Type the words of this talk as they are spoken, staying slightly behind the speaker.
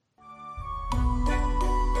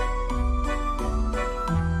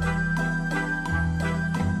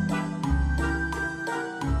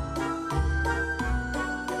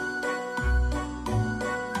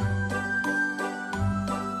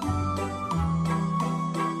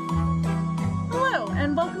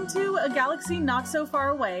A Galaxy Not So Far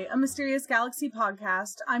Away, a Mysterious Galaxy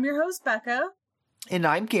podcast. I'm your host, Becca. And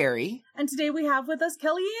I'm Gary. And today we have with us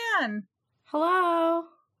Kellyanne. Hello.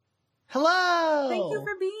 Hello. Thank you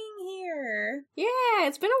for being here. Yeah,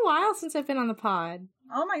 it's been a while since I've been on the pod.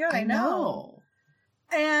 Oh my god, I know.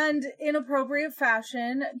 And in appropriate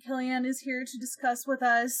fashion, Kellyanne is here to discuss with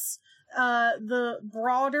us the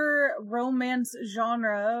broader romance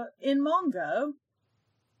genre in manga.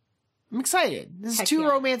 I'm excited. This is two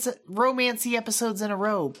romancy episodes in a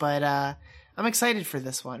row, but I'm excited for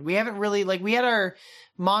this one. We haven't really, we had our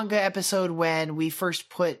manga episode when we first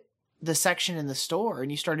put the section in the store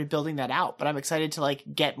and you started building that out, but I'm excited to,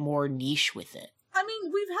 get more niche with it. I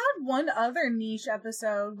mean, we've had one other niche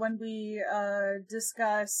episode when we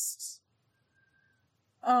discussed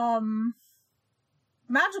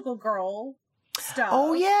Magical Girl stuff.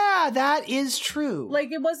 Oh yeah, that is true.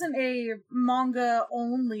 It wasn't a manga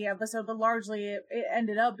only episode, but largely it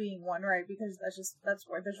ended up being one, right? Because that's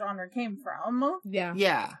where the genre came from. Yeah.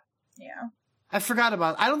 Yeah. I forgot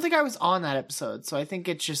about I don't think I was on that episode, so I think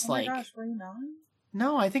it's just oh my gosh, were you not?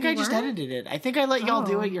 No, I think I just edited it. I think I let y'all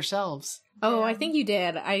do it yourselves. Oh, Yeah. I think you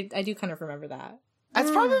did. I do kind of remember that. That's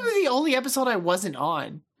probably the only episode I wasn't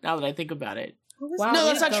on, now that I think about it. Wow, no,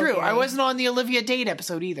 that's not true. Gary. I wasn't on the Olivia Date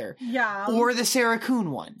episode either. Yeah. Or the Sarah Kuhn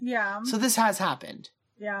one. Yeah. So this has happened.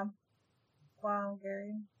 Yeah. Wow,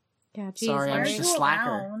 Gary. Yeah, geez, Sorry, I'm Why just are a you slacker.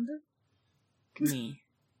 around? Me.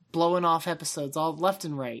 Blowing off episodes all left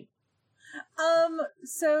and right.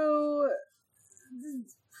 So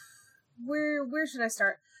where should I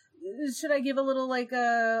start? Should I give a little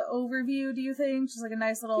overview, do you think? Just a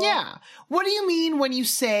nice little Yeah. What do you mean when you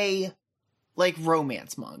say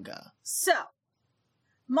romance manga? So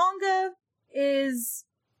manga is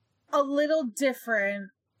a little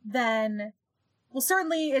different than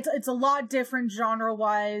certainly it's a lot different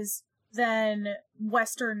genre-wise than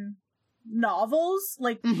Western novels,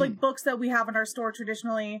 like books that we have in our store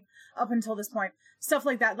traditionally up until this point. Stuff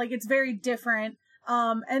like that. It's very different.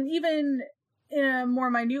 And even in a more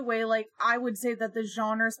minute way, I would say that the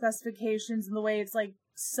genre specifications and the way it's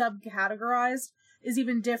subcategorized is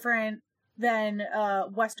even different than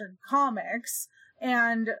Western comics.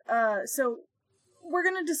 And so we're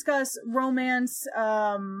going to discuss romance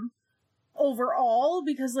overall,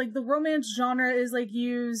 because the romance genre is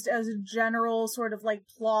used as a general sort of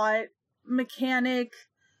plot mechanic,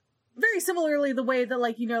 very similarly the way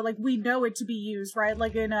that we know it to be used, right?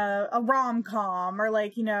 In a rom-com or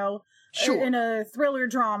Sure. in a thriller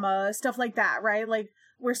drama, stuff like that, right?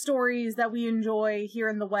 Where stories that we enjoy here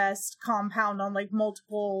in the West compound on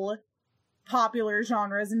multiple popular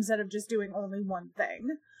genres instead of just doing only one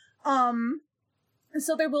thing.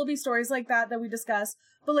 So there will be stories like that we discuss,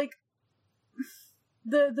 but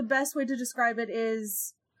the best way to describe it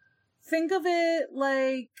is, think of it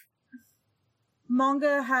like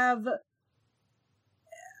manga have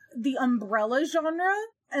the umbrella genre,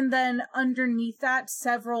 and then underneath that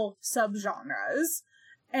several subgenres.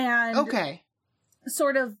 And Okay.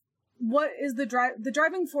 sort of what is the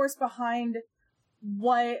driving force behind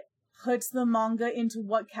what puts the manga into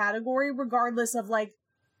what category, regardless of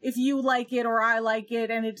if you like it or I like it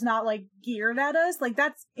and it's not geared at us,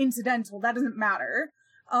 that's incidental. That doesn't matter.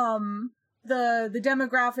 The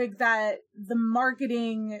demographic that the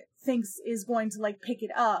marketing thinks is going to pick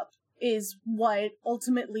it up is what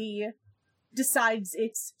ultimately decides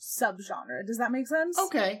its subgenre. Does that make sense?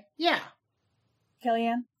 Okay. Yeah.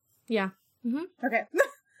 Kellyanne? Yeah. Mm-hmm. Okay.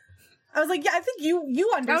 I was yeah, I think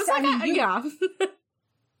you understand. I was yeah.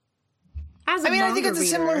 As a I think it's a manga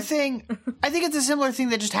similar reader. thing. I think it's a similar thing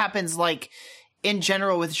that just happens in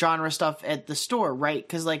general with genre stuff at the store, right?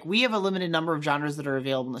 Because we have a limited number of genres that are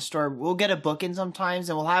available in the store. We'll get a book in sometimes,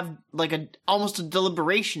 and we'll have almost a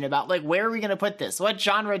deliberation about where are we going to put this? What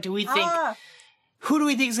genre do we think? Who do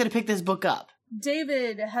we think is going to pick this book up?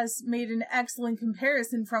 David has made an excellent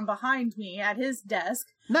comparison from behind me at his desk.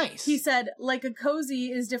 Nice. He said, a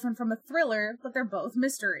cozy is different from a thriller, but they're both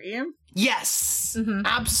mystery. Yes,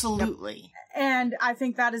 absolutely. And I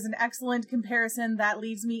think that is an excellent comparison that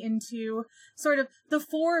leads me into sort of the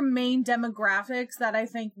four main demographics that I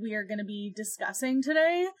think we are going to be discussing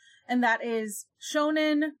today. And that is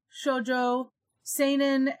shonen, shoujo,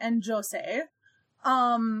 seinen, and josei.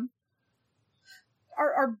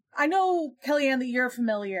 I know, Kellyanne, that you're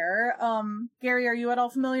familiar. Gary, are you at all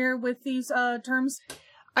familiar with these terms?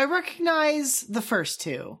 I recognize the first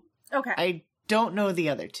two. Okay. I don't know the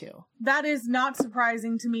other two. That is not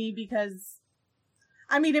surprising to me because,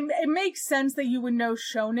 it makes sense that you would know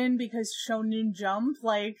shonen because Shonen Jump,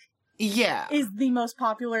 yeah, is the most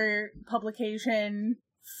popular publication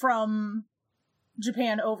from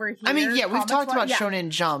Japan over here. I mean, yeah, we've talked about yeah. Shonen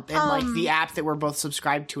Jump and like the app that we're both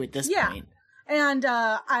subscribed to at this point. And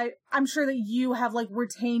I'm sure that you have like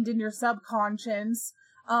retained in your subconscious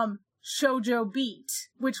Shoujo Beat,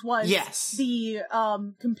 which was the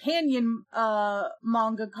companion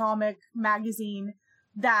manga comic magazine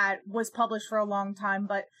that was published for a long time,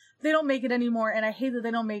 but they don't make it anymore, and I hate that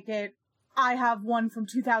they don't make it. I have one from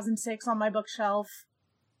 2006 on my bookshelf.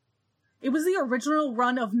 It was the original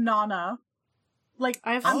run of Nana. Like,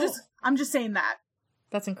 I'm just saying that.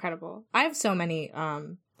 That's incredible. I have so many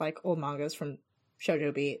like old mangas from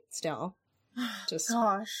Shoujo Beat still. Just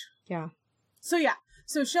gosh. Yeah. So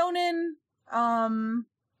shonen and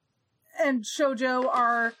shoujo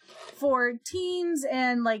are for teens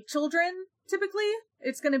and like children typically.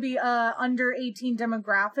 It's going to be under 18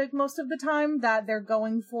 demographic most of the time that they're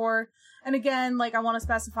going for. And again, like I want to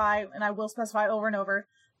specify, and I will specify over and over,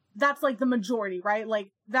 that's like the majority, right? Like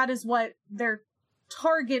that is what their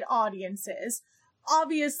target audience is.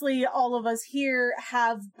 Obviously, all of us here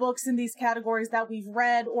have books in these categories that we've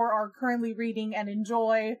read or are currently reading and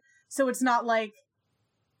enjoy. So it's not like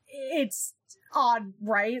it's odd,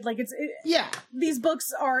 right? Like these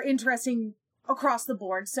books are interesting across the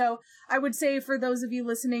board. So I would say for those of you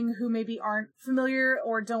listening who maybe aren't familiar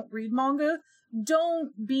or don't read manga,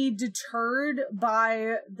 don't be deterred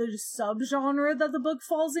by the subgenre that the book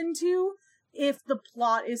falls into if the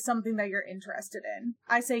plot is something that you're interested in.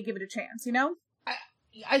 I say give it a chance, you know?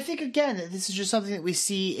 I think, again, this is just something that we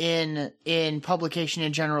see in publication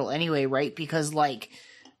in general anyway, right? Because, like,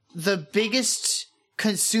 the biggest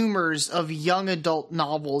consumers of young adult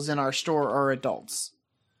novels in our store are adults.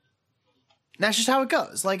 That's just how it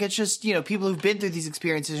goes. Like, it's just, you know, people who've been through these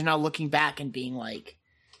experiences are now looking back and being like,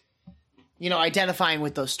 you know, identifying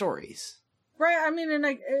with those stories. Right, I mean, and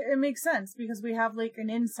like, it makes sense because we have, like, an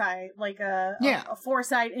insight, like a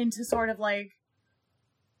foresight into sort of, like,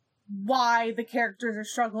 why the characters are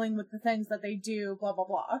struggling with the things that they do, blah, blah,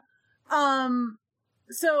 blah.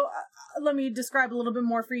 So let me describe a little bit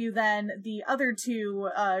more for you than the other two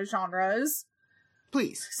genres.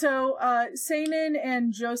 Please. So, seinen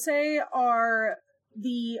and josei are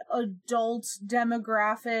the adult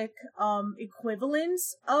demographic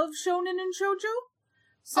equivalents of shonen and shoujo.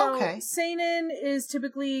 So, seinen is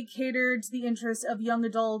typically catered to the interests of young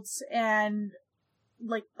adults and,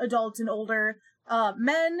 like, adults and older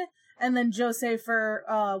men, and then josei for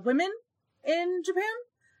women in Japan.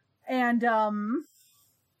 And,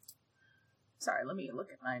 sorry, let me look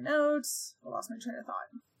at my notes. I lost my train of thought.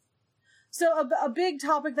 So a big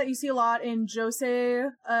topic that you see a lot in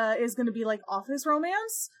josei is going to be, like, office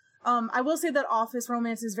romance. I will say that office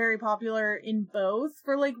romance is very popular in both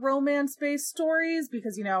for, like, romance-based stories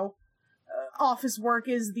because, you know, office work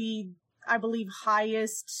is the, I believe,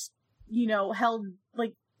 highest, you know, held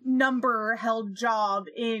job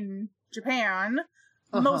in Japan.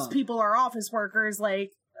 Most people are office workers,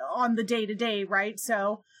 like, on the day-to-day, right?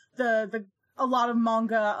 So a lot of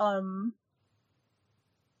manga,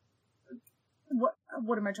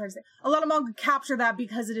 what am I trying to say? A lot of manga capture that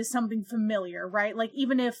because it is something familiar, right? Like,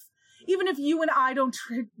 even if you and I don't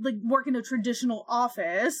work in a traditional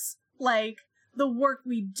office, like, the work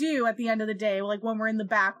we do at the end of the day, like when we're in the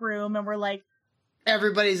back room and we're like,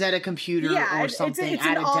 everybody's at a computer or something it's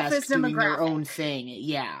at an a desk doing their demographic. own thing.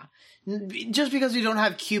 Yeah. Just because we don't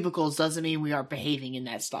have cubicles doesn't mean we aren't behaving in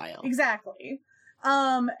that style. Exactly.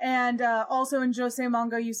 And also in josei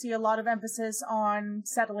manga, you see a lot of emphasis on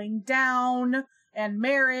settling down and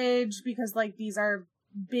marriage because, like, these are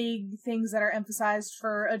big things that are emphasized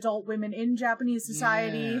for adult women in Japanese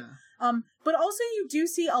society. Yeah. But also you do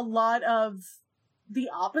see a lot of the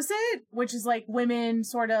opposite, which is, like, women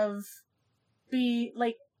sort of being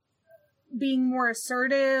more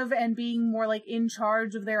assertive and being more, like, in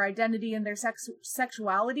charge of their identity and their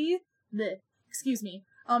sexuality. Excuse me.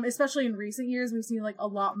 Especially in recent years, we've seen, like, a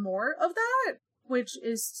lot more of that, which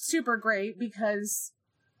is super great because,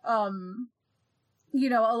 you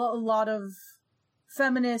know, a lot of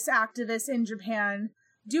feminist activists in Japan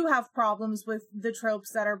do have problems with the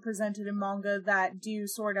tropes that are presented in manga that do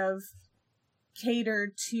sort of cater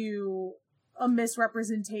to a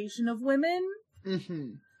misrepresentation of women.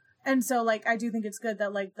 Mm-hmm. And so, like, I do think it's good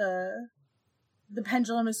that, like, the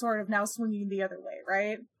pendulum is sort of now swinging the other way,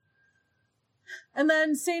 right? And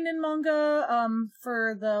then seinen manga,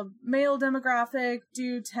 for the male demographic,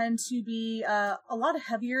 do tend to be a lot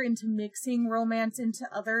heavier into mixing romance into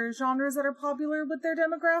other genres that are popular with their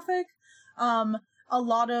demographic. A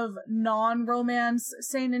lot of non-romance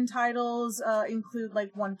seinen titles include,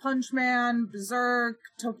 like, One Punch Man, Berserk,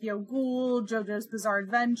 Tokyo Ghoul, JoJo's Bizarre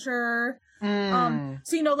Adventure.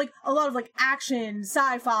 So, you know, like, a lot of, like, action,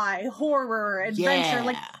 sci-fi, horror, adventure,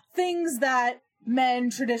 like, things that men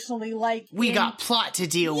traditionally like. We got plot to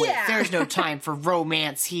deal with. There's no time for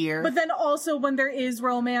romance here. But then also when there is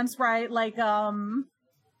romance, right, like,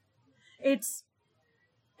 it's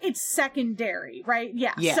secondary, right?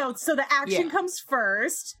 Yeah. So the action comes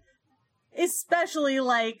first, especially,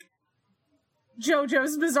 like,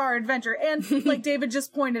 JoJo's Bizarre Adventure. And like David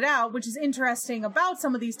just pointed out, which is interesting about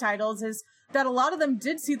some of these titles, is that a lot of them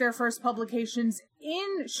did see their first publications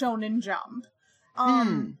in Shonen Jump.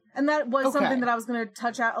 And that was something that I was going to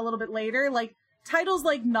touch on a little bit later. Like, titles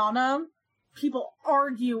like Nana, people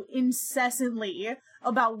argue incessantly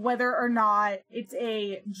about whether or not it's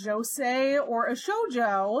a josei or a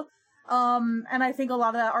shoujo. And I think a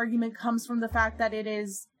lot of that argument comes from the fact that it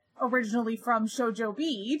is originally from Shoujo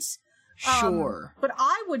Beat. Sure. But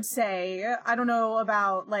I would say, I don't know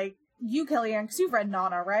about, like, you, Kellyanne, because you've read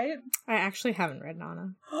Nana, right? I actually haven't read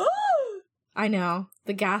Nana. I know.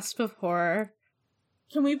 The gasp of horror.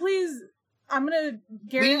 Can we please... I'm gonna...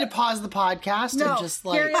 Gary, we need to pause the podcast and just,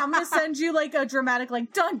 like... Gary, I'm gonna send you, like, a dramatic,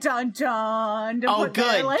 like, dun dun dun. Oh, good.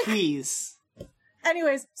 There, like... Please.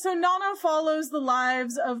 Anyways, so Nana follows the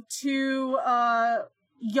lives of two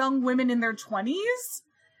young women in their 20s.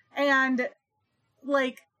 And,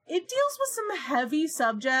 like, it deals with some heavy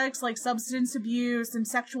subjects like substance abuse and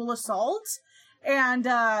sexual assault. And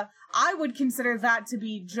I would consider that to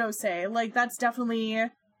be josei. Like, that's definitely...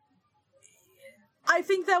 I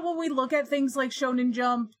think that when we look at things like Shonen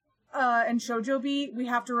Jump and Shoujo Beat, we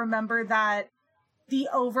have to remember that the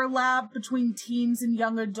overlap between teens and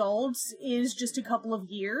young adults is just a couple of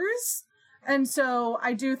years. And so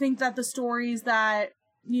I do think that the stories that,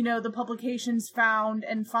 you know, the publications found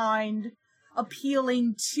and find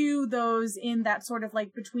appealing to those in that sort of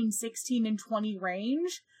like between 16 and 20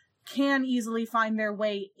 range can easily find their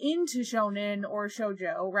way into shonen or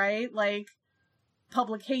shoujo, right? Like,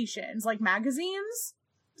 publications, like magazines.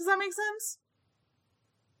 Does that make sense?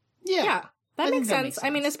 Yeah, that makes sense. I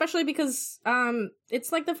mean, especially because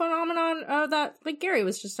it's like the phenomenon that like Gary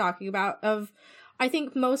was just talking about of, I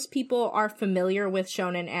think most people are familiar with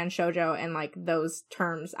shonen and shoujo and like those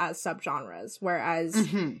terms as subgenres, whereas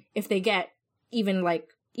if they get even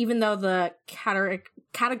though the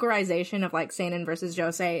categorization of like seinen versus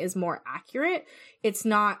josei is more accurate, it's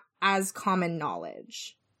not as common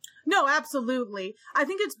knowledge. No, absolutely. I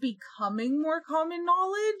think it's becoming more common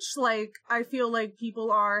knowledge. Like, I feel like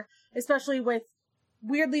people are, especially with,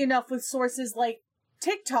 weirdly enough, with sources like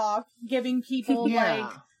TikTok, giving people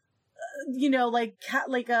like, you know, like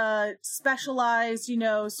specialized, you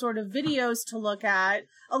know, sort of videos to look at.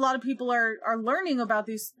 A lot of people are learning about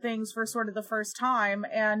these things for sort of the first time.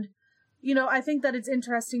 And, you know, I think that it's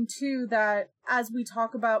interesting too that as we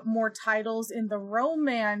talk about more titles in the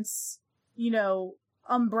romance, you know,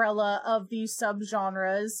 umbrella of these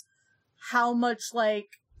subgenres, how much like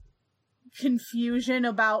confusion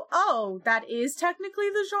about, oh, that is technically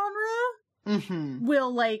the genre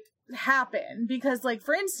will like happen. Because like,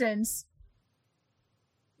 for instance,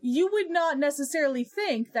 you would not necessarily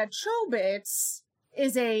think that Chobits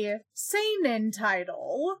is a seinen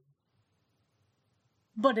title,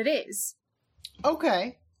 but it is.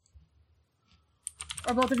 Okay.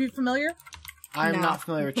 Are both of you familiar? I'm not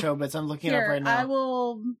familiar with Chobits. I'm looking it up right now. I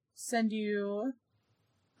will send you...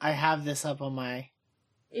 I have this up on my...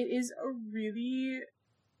 It is a really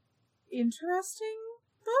interesting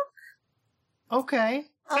book. Okay.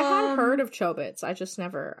 I have heard of Chobits. I just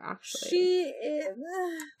never actually... She is...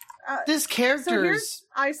 this character's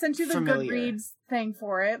I sent you the familiar. Goodreads thing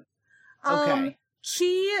for it. Okay. She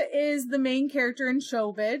is the main character in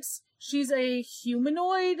Chobits. She's a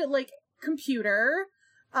humanoid, like, computer.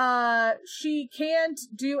 She can't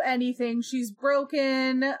do anything. She's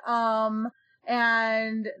broken.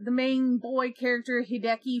 And the main boy character,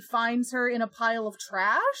 Hideki, finds her in a pile of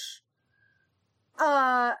trash.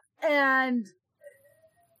 And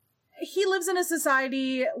he lives in a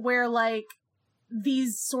society where, like,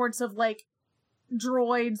 these sorts of, like,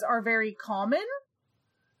 droids are very common.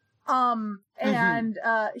 And,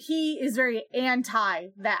 he is very anti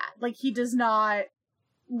that. Like, he does not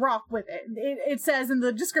rock with it. It says in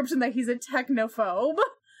the description that he's a technophobe.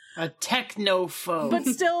 A technophobe. But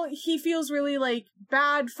still, he feels really, like,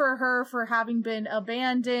 bad for her for having been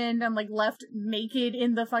abandoned and, like, left naked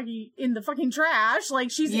in the fucking trash.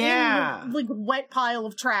 Like, she's in a, like, wet pile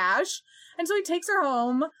of trash. And so he takes her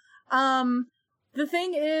home. The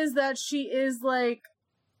thing is that she is, like,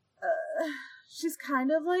 she's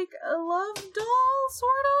kind of like a love doll,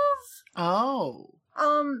 sort of. Oh.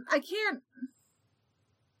 I can't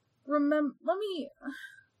remember.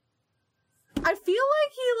 I feel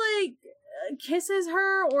like he, like, kisses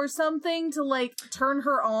her or something to, like, turn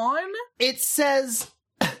her on. It says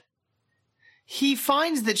he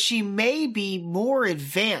finds that she may be more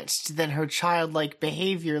advanced than her childlike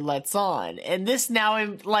behavior lets on. And this now,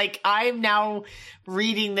 I'm now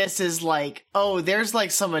reading this as like, oh, there's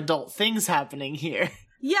like some adult things happening here.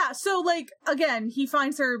 Yeah, so, like, again, he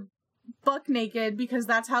finds her buck naked because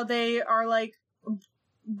that's how they are, like,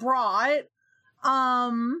 brought.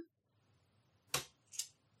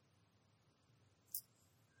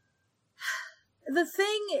 The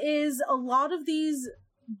thing is, a lot of these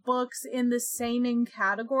books in the seinen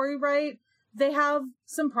category, right, they have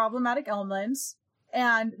some problematic elements,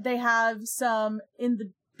 and they have some, in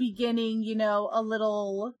the beginning, you know, a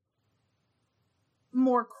little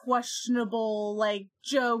more questionable, like,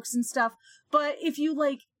 jokes and stuff. But if you,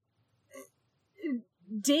 like,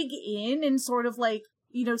 dig in and sort of, like,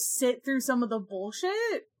 you know, sit through some of the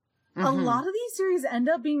bullshit, a lot of these series end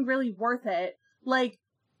up being really worth it. Like,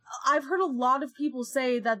 I've heard a lot of people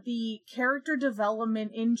say that the character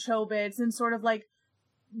development in Chobits and sort of, like,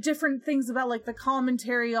 different things about, like, the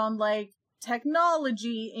commentary on, like,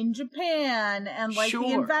 technology in Japan and, like,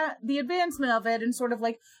 the advancement of it and sort of,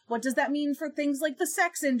 like, what does that mean for things like the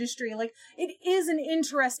sex industry? Like, it is an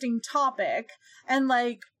interesting topic, and,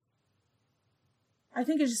 like, I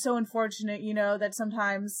think it's just so unfortunate, you know, that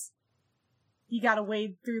sometimes you gotta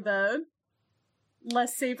wade through the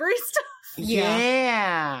less savory stuff.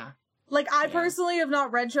 Yeah. Like, I personally have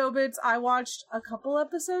not read Chobits. I watched a couple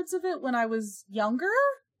episodes of it when I was younger.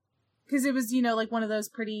 Because it was, you know, like one of those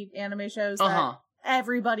pretty anime shows that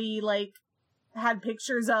everybody, like, had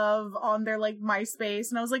pictures of on their, like, MySpace.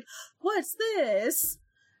 And I was like, what's this?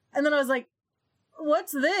 And then I was like,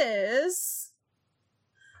 what's this?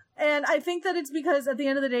 And I think that it's because at the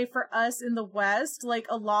end of the day, for us in the West, like,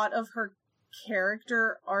 a lot of her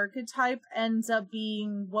character archetype ends up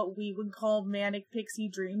being what we would call manic pixie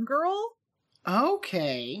dream girl.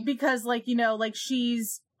 Okay. Because, like, you know, like,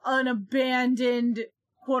 she's an abandoned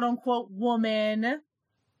quote-unquote woman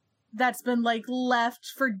that's been, like, left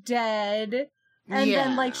for dead. And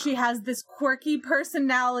then, like, she has this quirky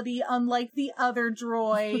personality unlike the other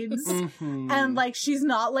droids. And, like, she's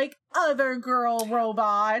not like other girl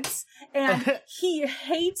robots. And he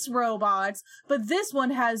hates robots. But this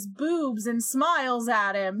one has boobs and smiles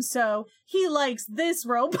at him. So he likes this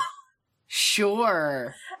robot.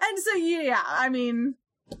 Sure. And so, yeah, I mean,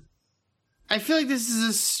 I feel like this is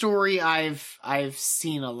a story I've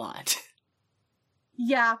seen a lot.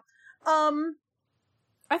 Yeah. I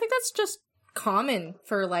think that's just common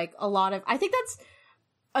for, like, a lot of... I think that's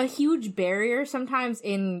a huge barrier sometimes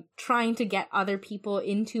in trying to get other people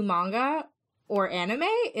into manga or anime,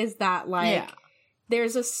 is that, like,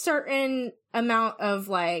 there's a certain amount of,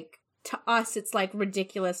 like, to us it's, like,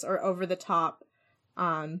 ridiculous or over the top,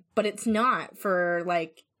 but it's not for,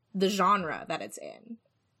 like, the genre that it's in.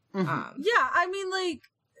 Yeah, I mean, like,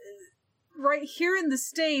 right here in the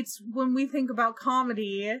States, when we think about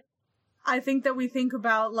comedy, I think that we think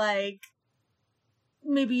about, like,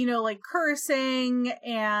 maybe, you know, like, cursing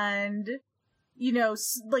and, you know,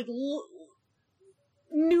 like,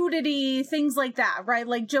 nudity, things like that, right?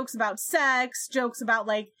 Like, jokes about sex, jokes about,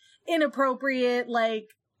 like, inappropriate, like,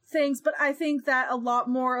 things. But I think that a lot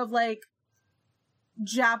more of, like,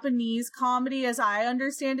 Japanese comedy, as I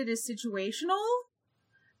understand it, is situational.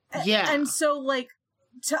 Yeah. And so, like,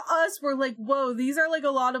 to us, we're like, whoa, these are, like, a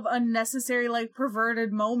lot of unnecessary, like,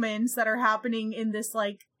 perverted moments that are happening in this,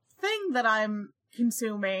 like, thing that I'm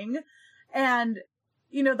consuming. And,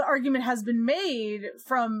 you know, the argument has been made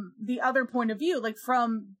from the other point of view, like,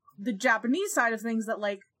 from the Japanese side of things, that,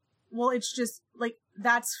 like, well, it's just, like,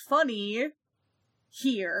 that's funny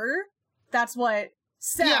here. That's what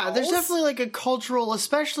sells. Yeah, there's definitely, like, a cultural,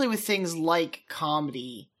 especially with things like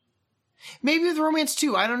comedy. Maybe with romance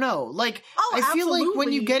too, I don't know. Like, I feel like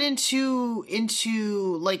when you get into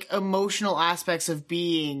like emotional aspects of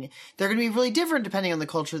being, they're going to be really different depending on the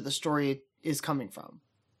culture that the story is coming from.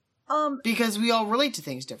 Because we all relate to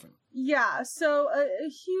things different. Yeah, so a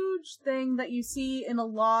huge thing that you see in a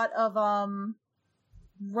lot of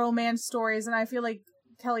romance stories, and I feel like,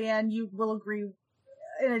 Kellyanne, you will agree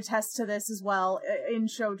and attest to this as well, in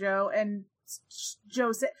shoujo and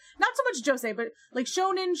josei, not so much josei, but like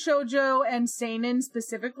shonen, shoujo, and seinen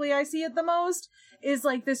specifically, I see it the most, is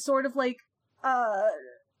like this sort of like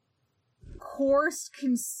coerced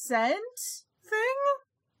consent thing,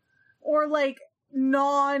 or like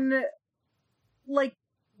like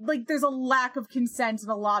there's a lack of consent in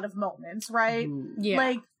a lot of moments, right?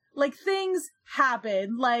 Yeah. Like things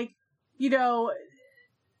happen, like, you know,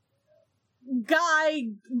 guy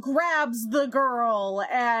grabs the girl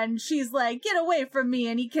and she's like, get away from me,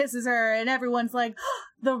 and he kisses her and everyone's like, oh,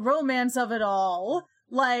 the romance of it all.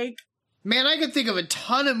 Like, man, I could think of a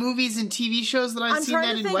ton of movies and TV shows that I've seen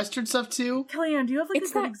that in Western stuff too. Kellyanne, do you have like a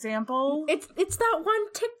good example? It's that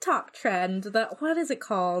one TikTok trend that, what is it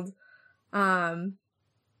called?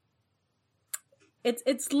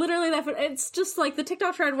 It's literally that. It's just like the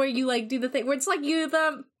TikTok trend where you like do the thing where it's like Are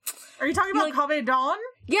you talking about Kabe Dawn?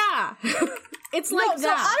 Yeah, it's like that. So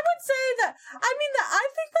I would say that. I mean, I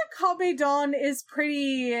think that Kabe Dawn is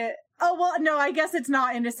pretty. Oh well, no, I guess it's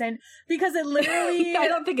not innocent because it literally. I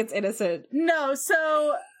don't think it's innocent. No,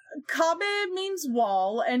 so Kabe means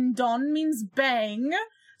wall and Dawn means bang.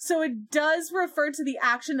 So it does refer to the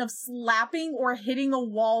action of slapping or hitting a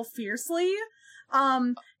wall fiercely.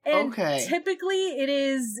 And typically it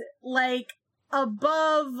is like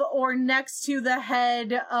above or next to the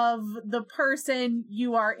head of the person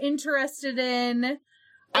you are interested in.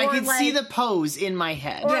 I can see the pose in my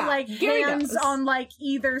head. Or like hands on like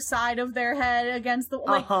either side of their head against the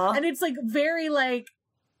like, and it's like very like,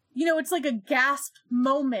 you know, it's like a gasp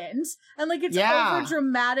moment and like it's over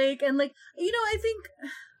dramatic and like, you know, I think.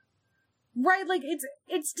 Right, like,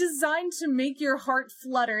 it's designed to make your heart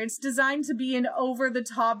flutter. It's designed to be an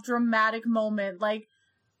over-the-top dramatic moment. Like,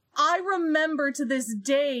 I remember to this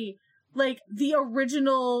day, like, the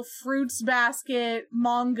original Fruits Basket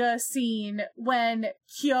manga scene when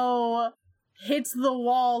Kyo hits the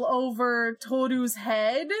wall over Toru's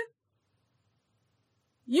head.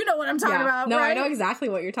 You know what I'm talking about, no, right? I know exactly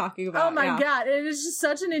what you're talking about. Oh my god, it is just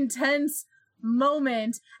such an intense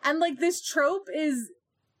moment. And, like, this trope is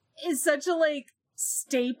such a, like,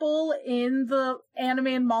 staple in the anime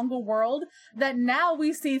and manga world that now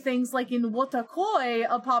we see things like in Wotakoi,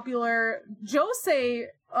 a popular josei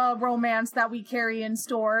romance that we carry in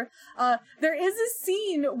store. There is a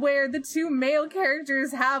scene where the two male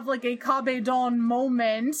characters have, like, a Kabe Dawn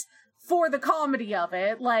moment for the comedy of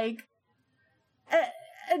it. Like,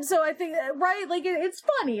 and so I think, right, like, it's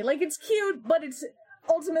funny. Like, it's cute, but it's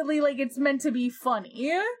ultimately, like, it's meant to be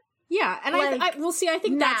funny. Yeah, and like, I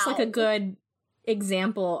think that's, like, a good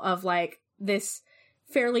example of, like, this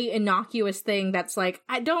fairly innocuous thing that's, like,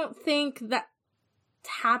 I don't think that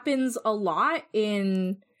happens a lot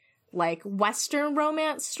in, like, Western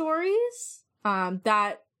romance stories.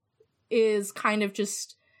 That is kind of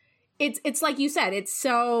just, it's like you said, it's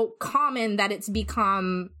so common that it's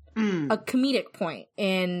become a comedic point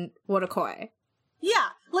in Wotakoi. Yeah,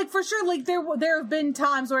 like, for sure, like, there have been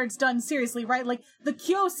times where it's done seriously, right? Like, the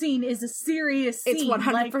Kyo scene is a serious scene. It's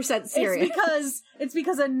 100% like, serious. It's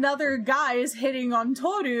because another guy is hitting on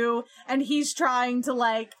Toru, and he's trying to,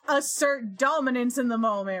 like, assert dominance in the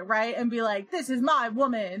moment, right? And be like, this is my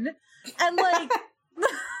woman. And, like...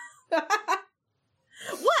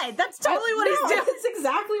 What? That's totally what he's doing. That's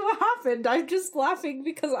exactly what happened. I'm just laughing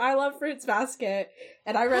because I love Fruits Basket,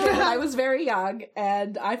 and I read it when I was very young,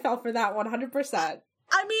 and I fell for that 100%.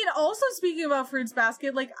 I mean, also speaking about Fruits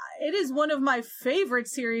Basket, like, it is one of my favorite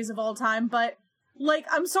series of all time, but, like,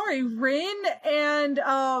 I'm sorry, Rin and,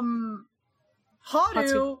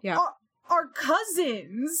 Haru are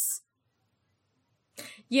cousins.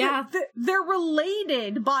 Yeah. They're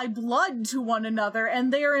related by blood to one another,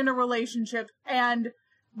 and they're in a relationship, and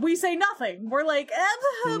we say nothing. We're like,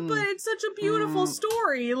 but it's such a beautiful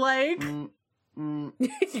story, like...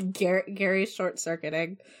 Gary's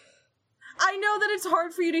short-circuiting. I know that it's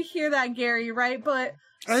hard for you to hear that, Gary, right? But...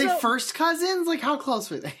 Are they first cousins? Like, how close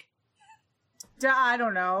were they? I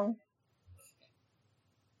don't know.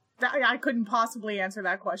 I couldn't possibly answer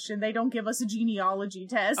that question. They don't give us a genealogy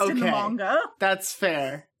test in the manga. That's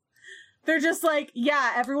fair. They're just like,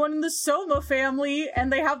 yeah, everyone in the Soma family,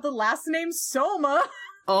 and they have the last name Soma.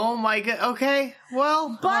 Oh my god, okay.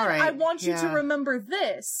 Well, but all right. I want you to remember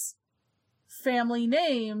this. Family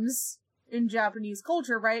names in Japanese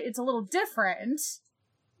culture, right? It's a little different.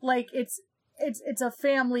 Like, it's a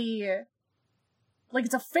family... Like,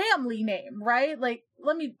 it's a family name, right? Like,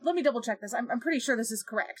 let me double check this. I'm pretty sure this is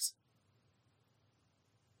correct.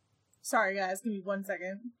 Sorry, guys. Give me 1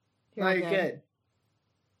 second. You're good.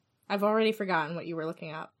 I've already forgotten what you were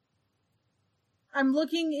looking up. I'm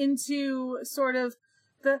looking into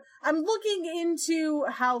I'm looking into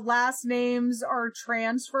how last names are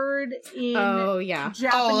transferred in Japanese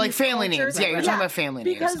like family culture. names. Yeah, you're talking about family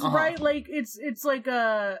names. Because, right, like, it's like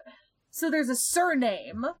so there's a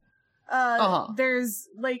surname. There's,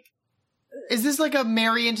 like... Is this like a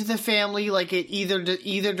marry into the family, like it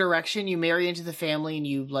either direction, you marry into the family and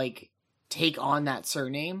you, like, take on that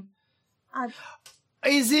surname?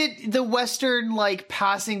 Is it the Western, like,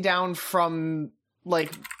 passing down from,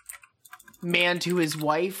 like, man to his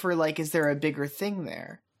wife, or like, is there a bigger thing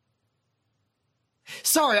there?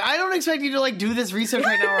 Sorry, I don't expect you to like do this research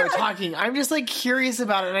right now while we're talking. I'm just like curious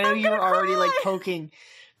about it, and I know you're already like poking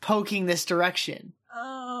this direction.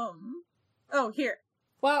 Oh, here.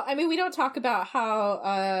 Well, I mean, we don't talk about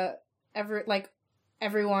how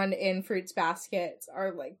everyone in Fruits Basket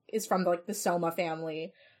is from like the Soma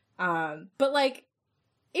family, but like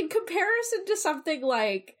in comparison to something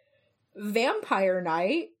like Vampire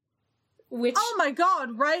Night, which oh my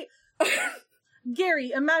god, right?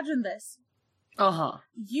 Gary, imagine this.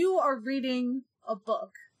 You are reading a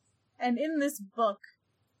book, and in this book,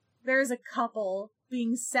 there's a couple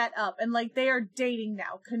being set up, and like they are dating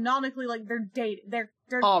now. Canonically, like they're dating. They're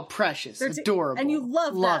oh, precious, adorable, and you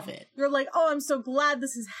love it. You're like, oh, I'm so glad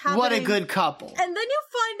this is happening. What a good couple! And then you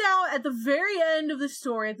find out at the very end of the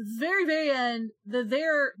story, at the very, very end, that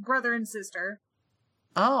they're brother and sister.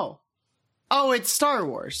 Oh, it's Star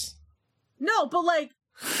Wars. No, but like,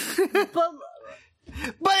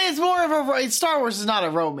 But it's more of a... Star Wars is not a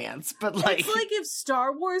romance, but like... It's like if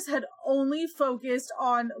Star Wars had only focused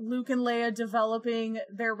on Luke and Leia developing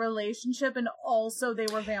their relationship and also they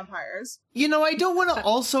were vampires. You know, I don't want to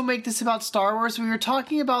also make this about Star Wars. We were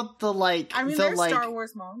talking about the like... I mean, there's Star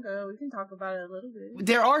Wars manga. We can talk about it a little bit.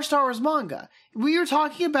 There are Star Wars manga. We were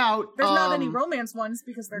talking about... There's not any romance ones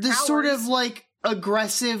because they're cowards. Sort of like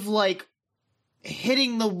aggressive, like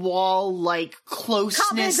hitting the wall, like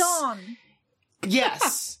closeness...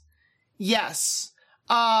 Yes. Yes.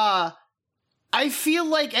 I feel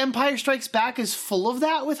like Empire Strikes Back is full of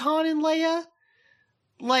that with Han and Leia.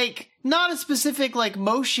 Like, not a specific, like,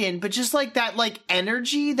 motion, but just, like, that, like,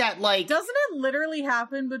 energy that, like... Doesn't it literally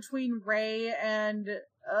happen between Rey and,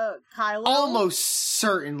 Kylo? Almost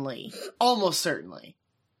certainly. Almost certainly.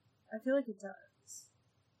 I feel like it does.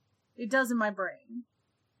 It does in my brain.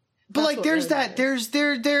 But like, there's that, there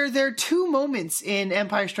are two moments in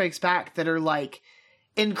Empire Strikes Back that are like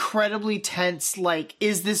incredibly tense, like,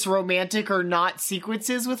 is this romantic or not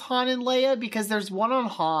sequences with Han and Leia? Because there's one on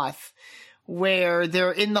Hoth where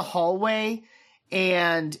they're in the hallway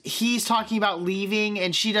and he's talking about leaving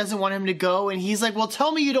and she doesn't want him to go. And he's like, well,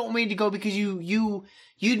 tell me you don't want me to go because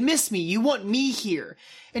you'd miss me. You want me here.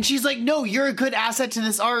 And she's like, no, you're a good asset to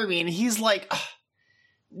this army. And he's like,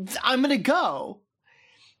 I'm gonna go.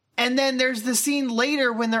 And then there's the scene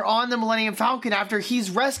later when they're on the Millennium Falcon after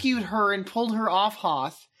he's rescued her and pulled her off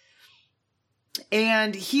Hoth.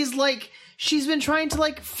 And he's like, she's been trying to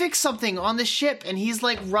like fix something on the ship and he's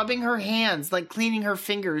like rubbing her hands, like cleaning her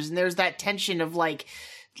fingers. And there's that tension of like,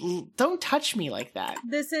 don't touch me like that.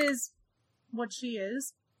 This is what she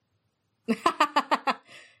is.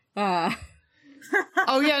 Oh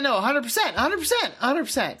yeah, no,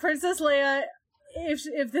 100%. Princess Leia,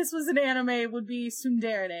 if this was an anime, would be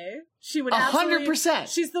tsundere. She would absolutely...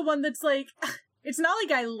 100%. She's the one that's like, it's not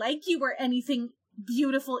like I like you or anything,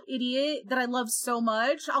 beautiful idiot that I love so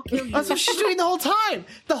much. I'll kill you. That's what she's doing the whole time.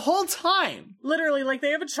 The whole time. Literally, like,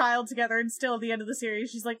 they have a child together and still at the end of the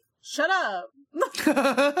series, she's like, shut up.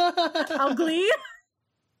 Ugly.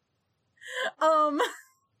 No,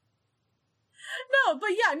 but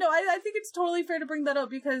yeah, no, I think it's totally fair to bring that up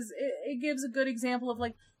because it gives a good example of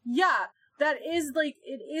like, yeah, that is like,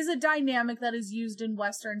 it is a dynamic that is used in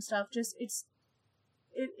Western stuff, just it's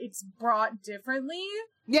brought differently.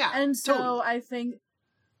 Yeah. And so totally. I think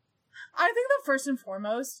that first and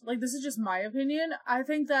foremost, like, this is just my opinion, I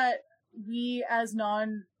think that we as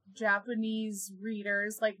non-Japanese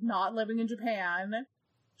readers, like not living in Japan,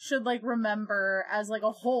 should like remember as like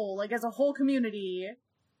a whole community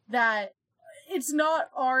that it's not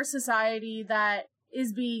our society that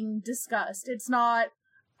is being discussed. It's not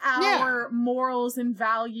our morals and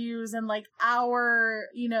values and like our,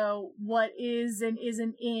 you know, what is and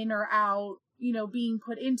isn't in or out, you know, being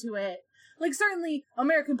put into it. Like, certainly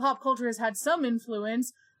American pop culture has had some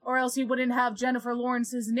influence, or else you wouldn't have Jennifer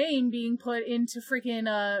Lawrence's name being put into freaking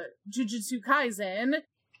Jujutsu Kaisen.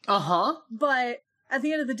 Uh-huh. But at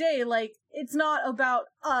the end of the day, like, it's not about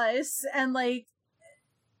us, and like,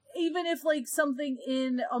 even if like something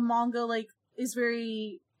in a manga like is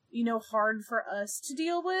very, you know, hard for us to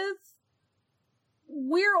deal with,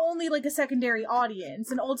 we're only like a secondary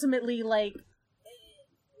audience, and ultimately like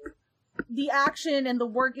the action and the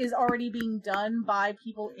work is already being done by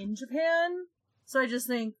people in Japan. So I just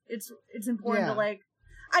think it's important to like,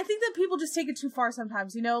 I think that people just take it too far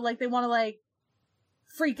sometimes, you know, like they want to like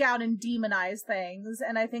freak out and demonize things,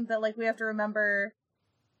 and I think that like we have to remember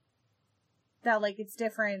that like it's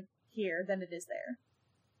different here than it is there.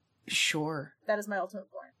 Sure. That is my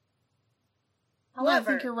ultimate point. However, However,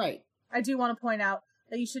 I think you're right. I do want to point out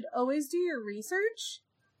that you should always do your research,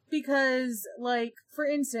 because, like, for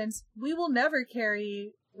instance, we will never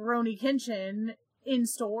carry Rurouni Kenshin in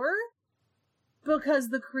store because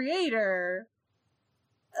the creator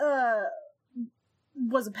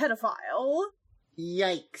was a pedophile.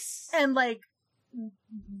 Yikes. And, like,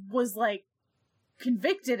 was, like,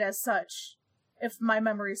 convicted as such, if my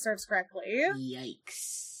memory serves correctly.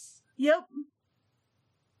 Yikes. Yep.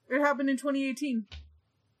 It happened in 2018.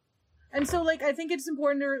 And so, like, I think it's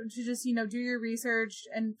important to just, you know, do your research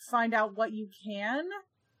and find out what you can.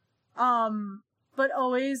 But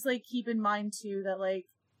always, like, keep in mind, too, that, like,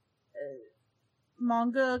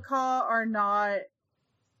 mangaka are not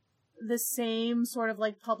the same sort of,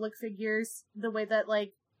 like, public figures the way that,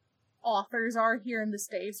 like, authors are here in the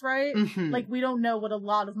States, right? Mm-hmm. Like, we don't know what a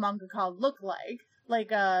lot of mangaka look like. Like,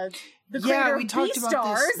 the creator of talked Beastars.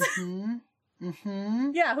 about this. Mm-hmm. Mm-hmm.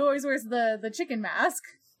 Yeah, who always wears the chicken mask.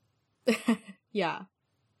 Yeah.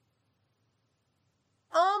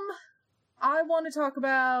 I want to talk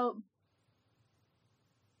about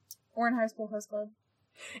Ouran High School Host Club.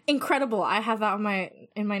 Incredible. I have that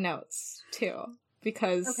in my notes, too.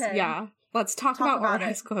 Because, yeah, let's talk about Ouran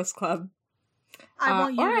High School Host Club.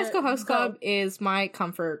 Ouran High School Host Club is my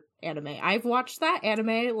comfort anime. I've watched that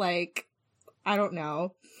anime, like, I don't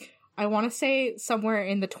know. I want to say somewhere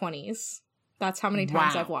in the 20s. That's how many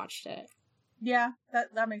times I've watched it. Yeah,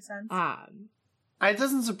 that makes sense. It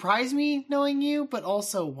doesn't surprise me knowing you, but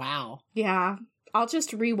also, wow. Yeah, I'll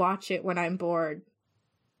just rewatch it when I'm bored.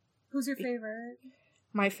 Who's your favorite?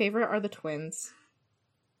 My favorite are the twins.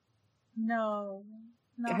 No.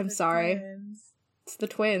 I'm sorry. Twins. It's the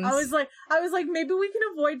twins. I was like, maybe we can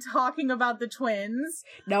avoid talking about the twins.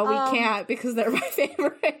 No, we can't because they're my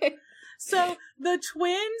favorite. So, the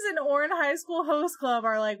twins in Ouran High School Host Club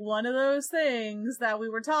are, like, one of those things that we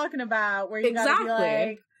were talking about, where you gotta be,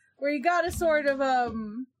 like, where you gotta sort of,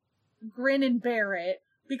 grin and bear it,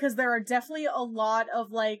 because there are definitely a lot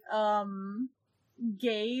of, like,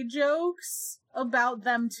 gay jokes about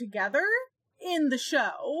them together in the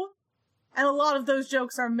show, and a lot of those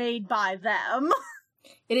jokes are made by them.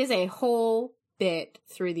 It is a whole bit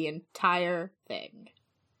through the entire thing.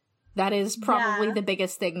 That is probably the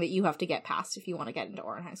biggest thing that you have to get past if you want to get into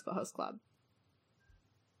Ouran High School Host Club.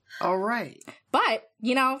 All right. But,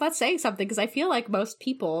 you know, that's saying something, because I feel like most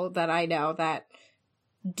people that I know that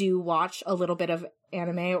do watch a little bit of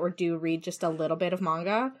anime or do read just a little bit of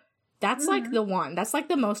manga, that's like the one. That's like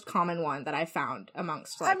the most common one that I found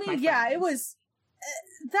amongst, like, my friends. Yeah, it was...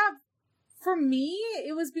 that... For me,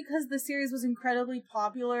 it was because the series was incredibly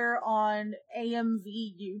popular on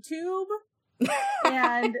AMV YouTube.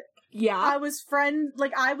 And... Yeah. I was an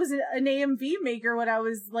AMV maker when I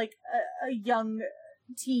was, like, a young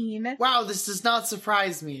teen. Wow, this does not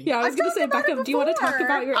surprise me. Yeah, I was going to say, Becca, do you want to talk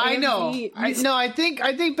about your AMV? I know. I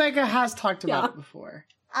think Becca has talked about it before.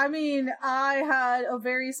 I mean, I had a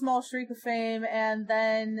very small streak of fame, and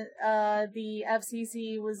then the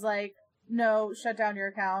FCC was like, no, shut down your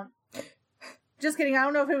account. Just kidding, I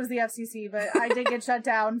don't know if it was the FCC, but I did get shut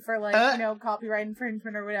down for, like, copyright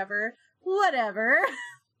infringement or whatever. Whatever.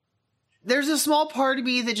 There's a small part of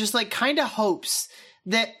me that just, like, kind of hopes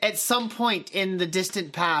that at some point in the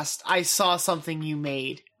distant past, I saw something you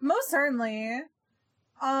made. Most certainly.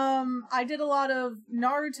 I did a lot of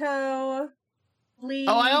Naruto, Bleach.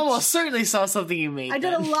 Oh, I almost certainly saw something you made. I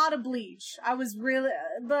did a lot of Bleach. I was really,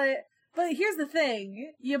 but here's the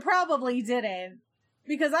thing. You probably didn't.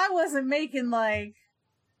 Because I wasn't making, like,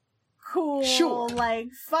 cool, like,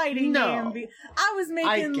 fighting AMV. I was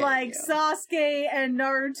making, like, Sasuke and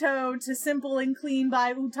Naruto to Simple and Clean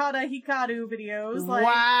by Utada Hikaru videos. Like,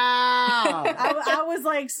 wow! I was,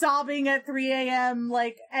 like, sobbing at 3 a.m.,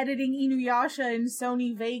 like, editing Inuyasha in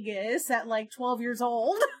Sony Vegas at, like, 12 years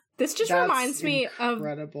old. This just reminds me of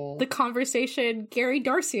the conversation Gary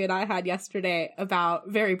Darcy and I had yesterday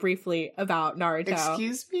very briefly about Naruto.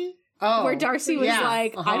 Excuse me? Oh, where Darcy was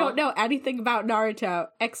like, I don't know anything about Naruto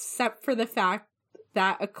except for the fact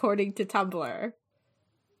that, according to Tumblr,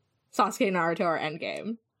 Sasuke and Naruto are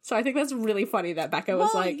endgame. So I think that's really funny that Becca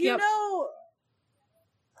was like, you know,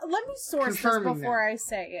 let me source this before I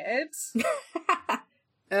say it.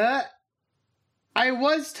 I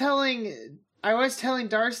was telling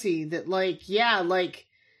Darcy that, like,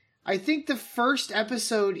 I think the first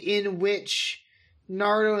episode in which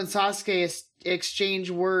Naruto and Sasuke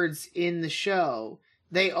exchange words in the show,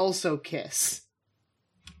 they also kiss.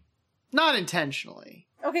 Not intentionally.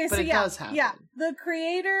 Okay, but so it does happen. Yeah, the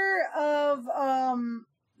creator of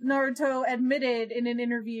Naruto admitted in an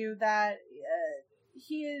interview that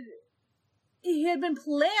he had been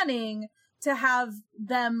planning to have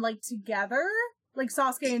them, like, together, like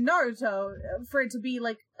Sasuke and Naruto, for it to be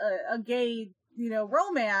like a gay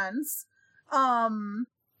romance. I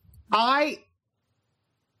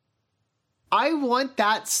want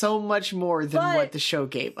that so much more than what the show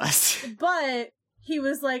gave us. But he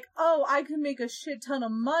was like, oh, I could make a shit ton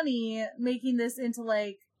of money making this into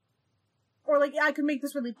I could make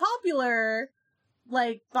this really popular,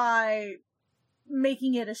 by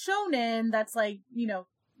making it a shonen that's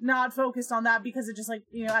not focused on that, because it just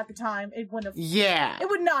at the time it wouldn't have, it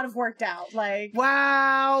would not have worked out.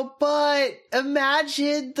 Wow, but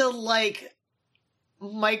imagine the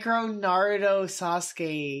micro Naruto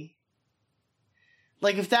Sasuke.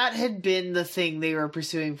 If that had been the thing they were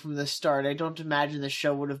pursuing from the start, I don't imagine the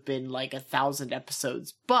show would have been 1,000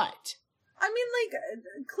 episodes, but... I mean,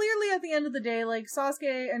 clearly at the end of the day,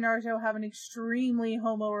 Sasuke and Naruto have an extremely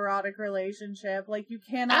homoerotic relationship. You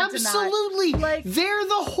cannot Absolutely! deny... They're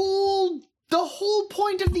the whole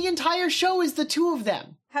point of the entire show is the two of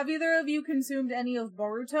them. Have either of you consumed any of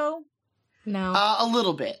Boruto? No. A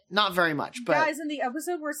little bit. Not very much, but... Guys, in the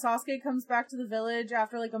episode where Sasuke comes back to the village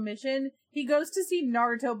after, a mission, he goes to see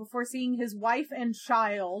Naruto before seeing his wife and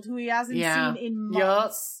child, who he hasn't seen in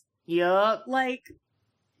months. Yup.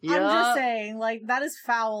 I'm just saying, that is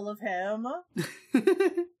foul of him.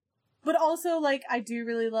 But also, I do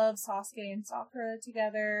really love Sasuke and Sakura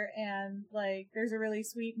together, and, there's a really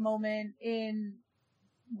sweet moment in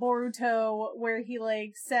Boruto where he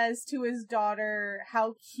says to his daughter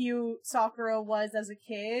how cute Sakura was as a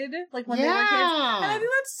kid, when they were kids. And I think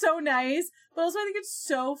that's so nice, but also I think it's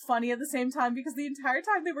so funny at the same time, because the entire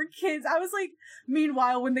time they were kids, I was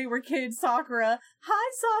meanwhile when they were kids, Sakura,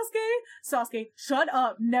 hi Sasuke, shut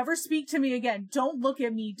up, never speak to me again, don't look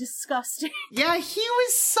at me, disgusting. Yeah, he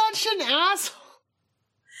was such an asshole.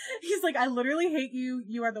 He's I literally hate you,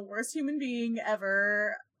 you are the worst human being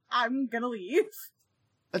ever, I'm gonna leave.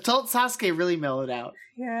 Adult Sasuke really mellowed out.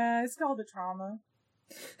 Yeah, it's called the trauma.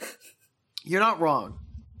 You're not wrong.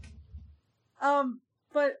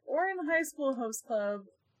 But Ouran High School Host Club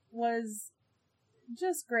was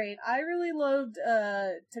just great. I really loved,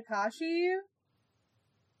 Takashi.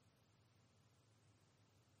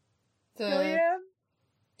 Do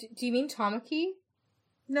you mean Tamaki?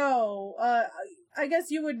 No, I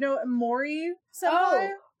guess you would know Mori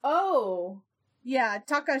Senpai. Oh. Yeah,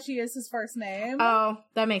 Takashi is his first name. Oh,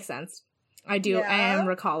 that makes sense. I do. Yeah. I am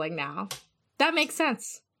recalling now. That makes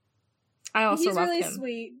sense. I also love him. He's really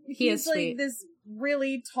sweet. He is sweet. This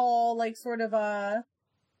really tall, sort of a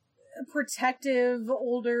protective,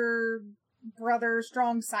 older brother,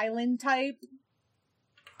 strong, silent type.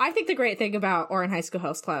 I think the great thing about Ouran High School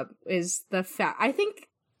Host Club is the fact, I think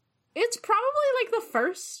it's probably the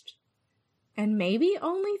first and maybe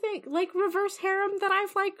only thing, reverse harem that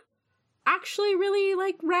I've actually really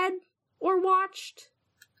read or watched.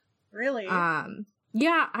 Really?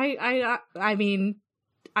 Yeah, I mean,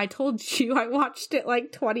 I told you I watched it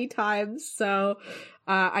 20 times, so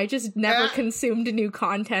I just never consumed new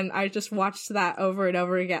content. I just watched that over and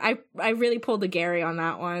over again. I really pulled a Gary on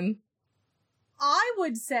that one. I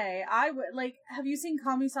would say, have you seen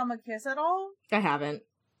Kami-sama Kiss at all? I haven't.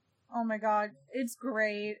 Oh my god, it's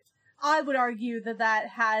great. I would argue that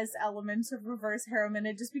has elements of reverse harem in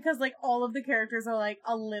it, just because, all of the characters are,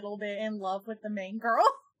 a little bit in love with the main girl.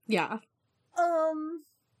 Yeah.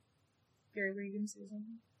 Gary, were you gonna say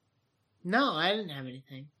something? No, I didn't have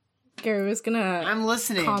anything. Gary was gonna... I'm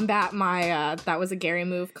listening. ...combat my, that was a Gary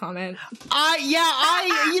move comment. I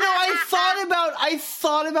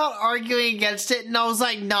thought about arguing against it, and I was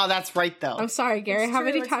like, no, that's right, though. I'm sorry, Gary, how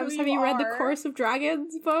many times have you read the Chorus of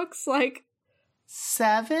Dragons books?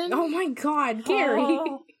 7? Oh my god, Gary.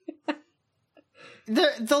 Oh.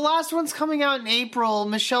 The last one's coming out in April.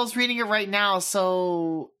 Michelle's reading it right now,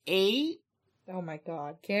 so 8? Oh my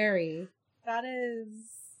god, Gary. That is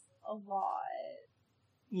a lot.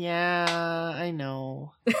 Yeah, I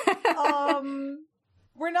know. We're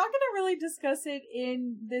not gonna really discuss it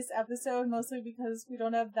in this episode, mostly because we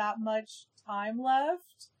don't have that much time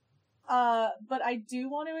left. But I do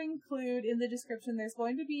want to include in the description, there's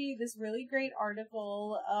going to be this really great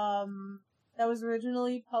article, that was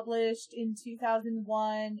originally published in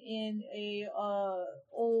 2001 in a,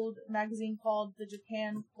 old magazine called the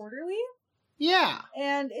Japan Quarterly. Yeah.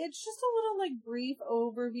 And it's just a little, brief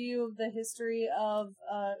overview of the history of,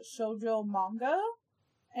 shoujo manga.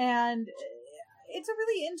 And it's a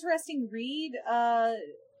really interesting read.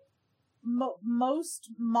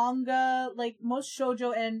 Most manga, most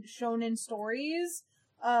shoujo and shonen stories,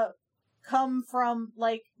 come from,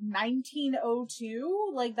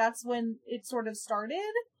 1902. That's when it sort of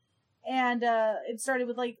started. And, it started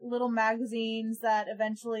with, little magazines that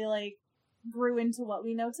eventually, grew into what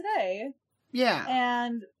we know today. Yeah.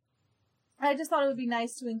 And I just thought it would be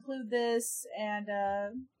nice to include this and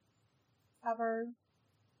have our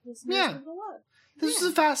listeners give it a look.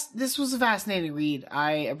 This was a fascinating read.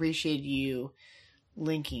 I appreciate you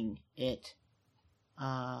linking it.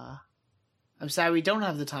 I'm sorry we don't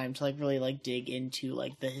have the time to really dig into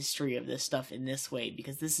the history of this stuff in this way,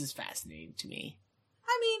 because this is fascinating to me.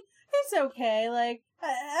 I mean, it's okay.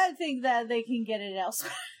 I think that they can get it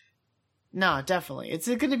elsewhere. No, definitely. It's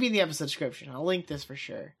going to be in the episode description. I'll link this for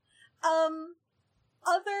sure.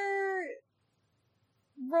 Other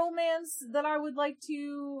romance that I would like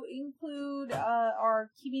to include are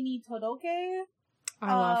Kimi ni Todoke.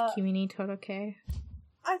 I love Kimi ni Todoke.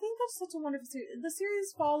 I think that's such a wonderful series. The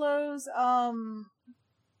series follows, I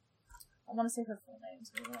want to say her full name,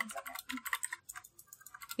 so give me 1 second.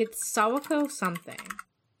 It's Sawako something.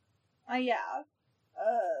 Yeah.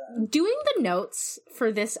 Doing the notes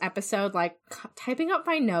for this episode, typing up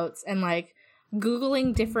my notes and,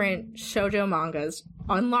 Googling different shoujo mangas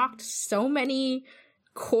unlocked so many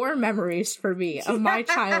core memories for me of my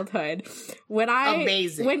childhood.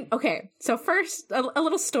 Amazing. So first, a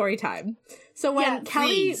little story time. So when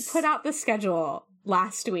Kelly put out the schedule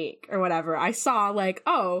last week or whatever, I saw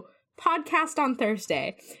podcast on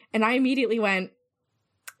Thursday, and I immediately went,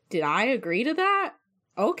 did I agree to that?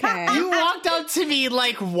 Okay. You walked up to me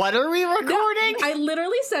what are we recording? No, I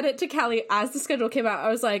literally said it to Kelly as the schedule came out. I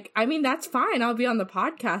was like, I mean, that's fine. I'll be on the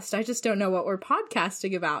podcast. I just don't know what we're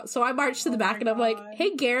podcasting about. So I marched to the back and I'm like,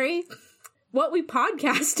 hey, Gary, what we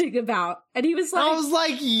podcasting about? And he was like... I was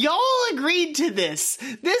like, y'all agreed to this.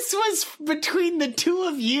 This was between the two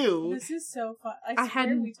of you. This is so fun. I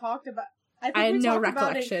swear we talked about... I think we no talked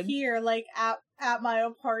recollection. about it here, at my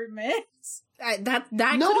apartment. That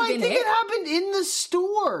no, could have been I think it happened in the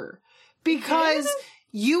store because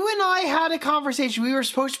you and I had a conversation. We were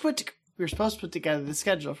supposed to put together the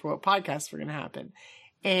schedule for what podcasts were going to happen,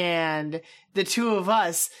 and the two of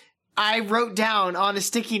us, I wrote down on a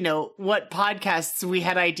sticky note what podcasts we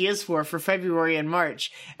had ideas for February and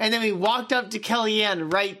March, and then we walked up to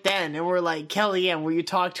Kellyanne right then, and we're like, Kellyanne, will you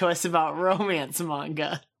talk to us about romance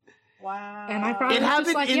manga? Wow! And I probably it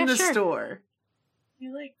happened in the store. He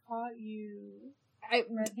caught you.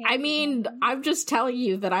 I mean, I'm just telling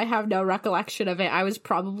you that I have no recollection of it. I was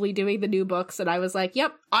probably doing the new books, and I was like,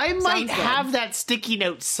 yep. I might have that sticky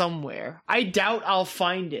note somewhere. I doubt I'll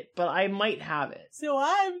find it, but I might have it. So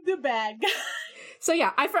I'm the bad guy. So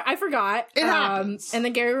yeah, I forgot. It happens. And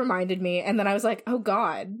then Gary reminded me, and then I was like, oh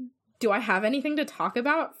god, do I have anything to talk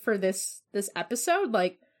about for this episode?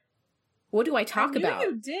 What do I talk about?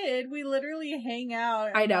 You did. We literally hang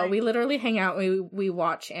out. I know. We literally hang out. We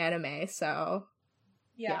watch anime. So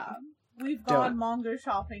yeah. We've gone manga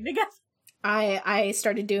shopping together. I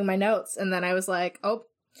started doing my notes, and then I was like, oh,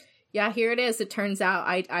 yeah, here it is. It turns out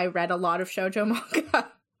I read a lot of shoujo manga.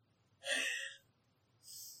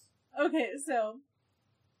 Okay, so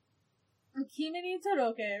Kimi ni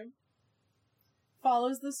Toroke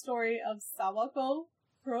follows the story of Sawako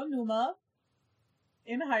Kuronuma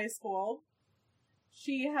in high school.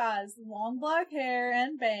 She has long black hair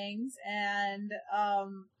and bangs, and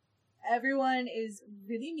everyone is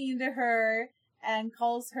really mean to her and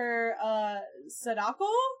calls her Sadako,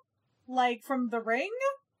 from The Ring.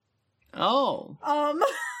 Oh. And,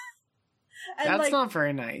 that's not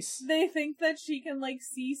very nice. They think that she can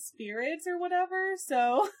see spirits or whatever,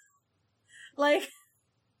 so they're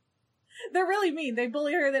really mean. They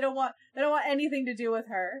bully her. They don't want anything to do with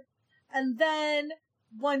her. And then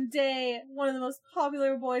one day, one of the most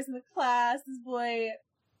popular boys in the class, this boy,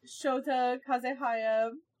 Shota Kazehaya,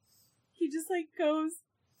 he just, goes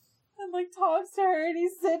and, talks to her, and he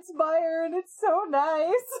sits by her, and it's so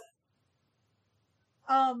nice.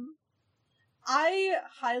 I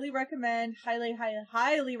highly recommend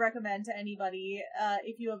to anybody,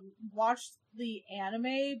 if you have watched the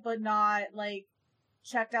anime, but not,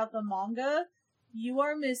 checked out the manga, you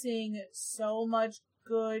are missing so much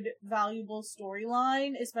good, valuable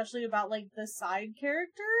storyline, especially about, the side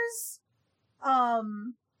characters.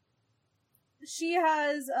 She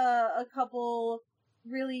has, a couple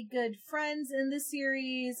really good friends in the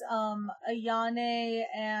series, Ayane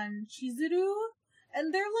and Chizuru,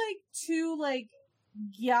 and they're, two,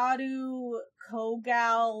 gyaru,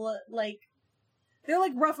 kogal, they're,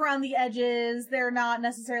 rough around the edges, they're not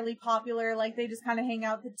necessarily popular, they just kind of hang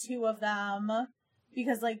out the two of them.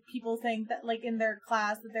 Because, people think that, in their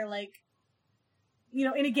class that they're,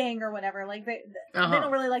 in a gang or whatever. They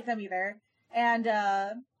don't really like them either. And,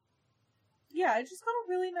 yeah, it just got a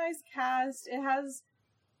really nice cast. It has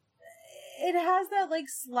that,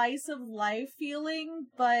 slice of life feeling,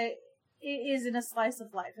 but it isn't a slice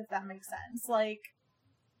of life, if that makes sense.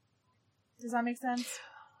 Does that make sense?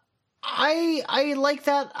 I like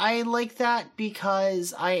that. I like that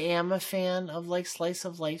because I am a fan of like slice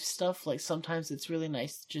of life stuff. Like sometimes it's really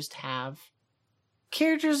nice to just have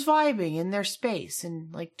characters vibing in their space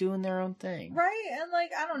and like doing their own thing. Right? And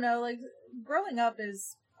like, I don't know, like growing up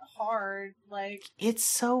is hard. Like, it's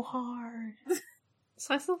so hard.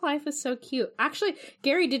 Slice of Life is so cute. Actually,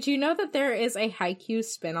 Gary, did you know that there is a Haikyuu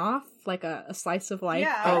spinoff? Like a Slice of Life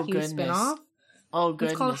Haikyuu spinoff? Oh,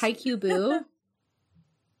 goodness. It's called Haikyuu Boo.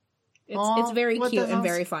 It's very cute and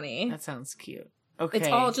very funny. That sounds cute. Okay. It's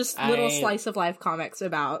all just little slice of life comics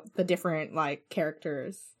about the different like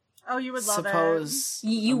characters. Oh, you would love it.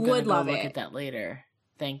 You would love it. Look at that later.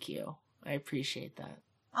 Thank you. I appreciate that.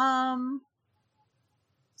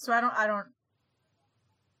 So I don't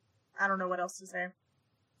know what else to say.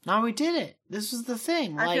 No, we did it. This was the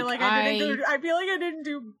thing. I feel like I didn't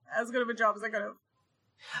do as good of a job as I could have.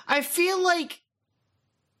 I feel like,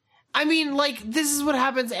 I mean, like, this is what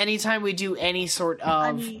happens anytime we do any sort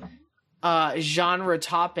of genre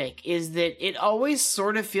topic, is that it always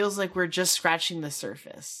sort of feels like we're just scratching the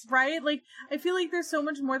surface. Right? Like, I feel like there's so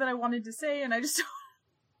much more that I wanted to say, and I just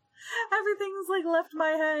everything's, like, left my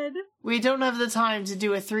head. We don't have the time to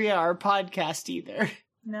do a 3-hour podcast either.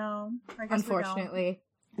 No, I guess unfortunately.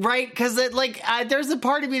 Right? Because, there's a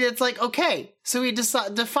part of me that's like, okay, so we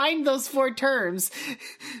defined those 4 terms.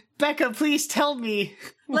 Becca, please tell me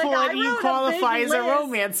what you qualify as a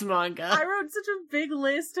romance manga. I wrote such a big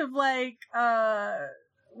list of, like,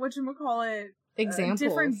 whatchamacallit?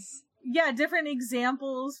 Examples. Different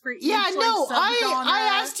examples for each, subgenre. I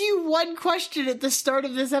asked you one question at the start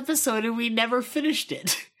of this episode and we never finished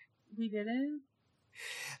it. We didn't?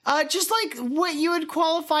 Just like what you would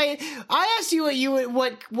qualify. I asked you what you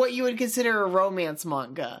would consider a romance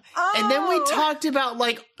manga, and then we talked about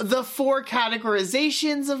like the 4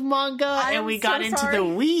 categorizations of manga, and we got into the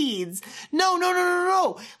weeds.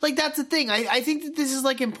 No. Like that's the thing. I think that this is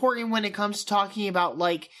like important when it comes to talking about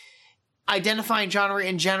like identifying genre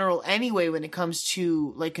in general. Anyway, when it comes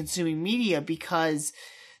to like consuming media, because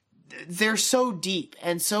they're so deep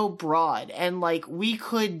and so broad, and like we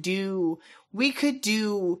could do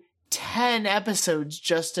 10 episodes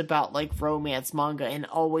just about like romance manga and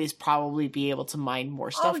always probably be able to mine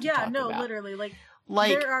more stuff to talk about. Literally.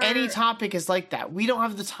 Any topic is like that. We don't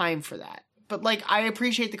have the time for that. But like, I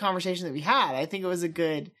appreciate the conversation that we had. I think it was a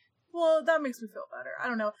good... Well, that makes me feel better. I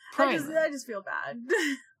don't know. I just feel bad.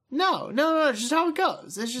 No. It's just how it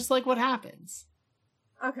goes. It's just like what happens.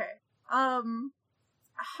 Okay. How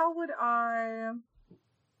would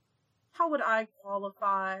I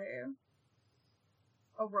qualify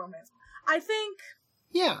a romance? I think,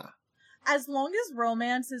 as long as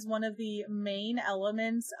romance is one of the main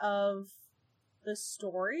elements of the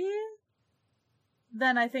story,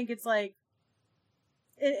 then I think it's like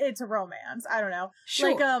it's a romance. I don't know.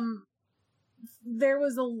 Sure. Like there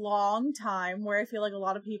was a long time where I feel like a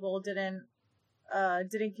lot of people didn't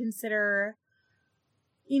consider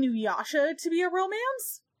Inuyasha to be a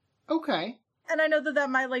romance. Okay. And I know that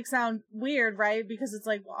might like sound weird, right? Because it's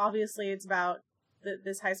like, well, obviously it's about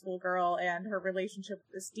this high school girl and her relationship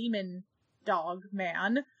with this demon dog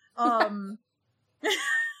man.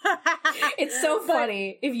 It's so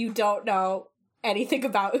funny if you don't know anything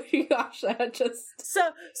about Inuyasha.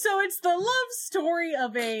 So it's the love story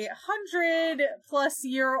of a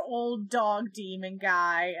 100-plus-year-old dog demon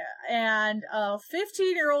guy and a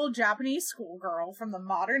 15-year-old Japanese schoolgirl from the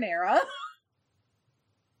modern era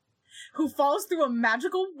who falls through a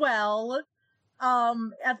magical well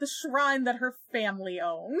at the shrine that her family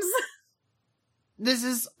owns. This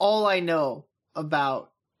is all I know about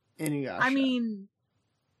Inuyasha. I mean,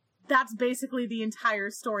 that's basically the entire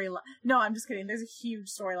storyline. No, I'm just kidding. There's a huge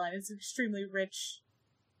storyline. It's an extremely rich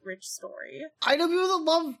story. I know people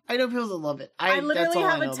that love it. I literally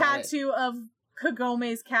have a tattoo of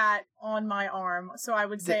Kagome's cat on my arm, so I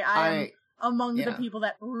would say I'm among the people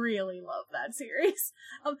that really love that series.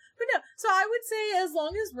 But no, so I would say as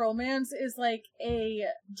long as romance is like a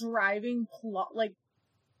driving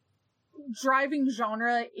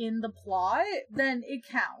genre in the plot, then it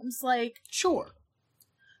counts. Like, sure.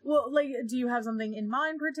 Well, like, do you have something in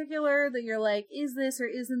mind particular that you're like, is this or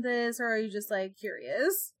isn't this, or are you just like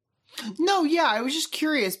curious? No, yeah, I was just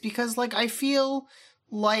curious because like I feel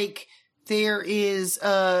like there is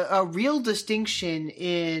a real distinction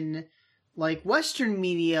in like Western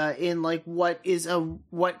media in like what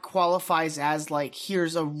qualifies as like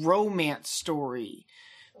here's a romance story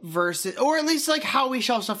versus, or at least like how we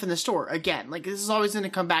shelf stuff in the store. Again, like this is always going to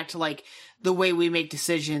come back to like the way we make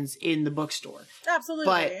decisions in the bookstore. Absolutely.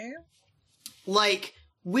 But like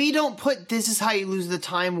we don't put this is how you lose the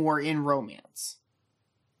time war in romance.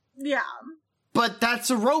 Yeah. but that's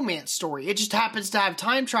a romance story. It just happens to have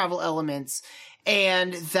time travel elements,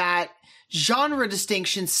 and that genre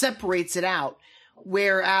distinction separates it out.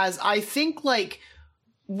 Whereas I think, like,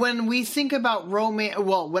 when we think about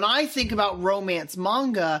when I think about romance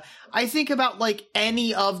manga, I think about, like,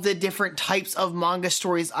 any of the different types of manga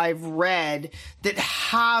stories I've read that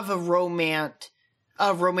have a romantic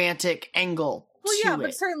angle well, to yeah, it.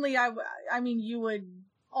 but certainly, I mean, you would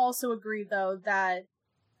also agree, though, that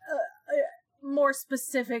more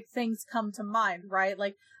specific things come to mind, right?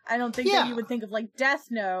 Like, I don't think that you would think of, like, Death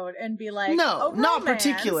Note and be like, no, not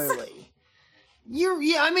particularly. You're right.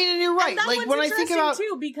 And that like, one's when I think about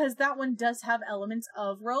too, because that one does have elements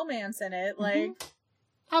of romance in it. Like,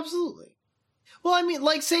 absolutely. Well, I mean,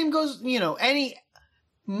 like, same goes,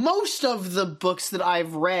 most of the books that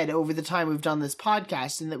I've read over the time we've done this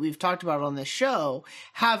podcast and that we've talked about on this show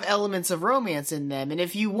have elements of romance in them. And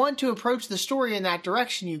if you want to approach the story in that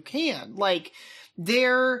direction, you can. Like,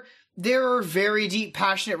 there are very deep,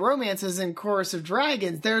 passionate romances in Chorus of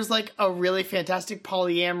Dragons. There's, like, a really fantastic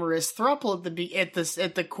polyamorous throuple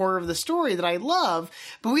at the core of the story that I love.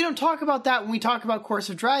 But we don't talk about that when we talk about Chorus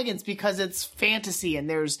of Dragons because it's fantasy and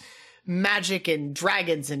there's magic and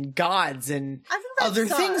dragons and gods and other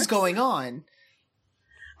things going on.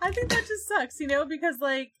 I think that just sucks, because,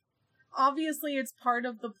 like, obviously it's part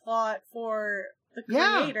of the plot for the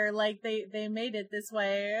creator. Yeah. Like, they made it this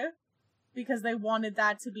way because they wanted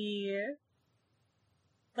that to be,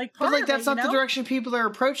 like, part but, like, of that's it, not the direction people are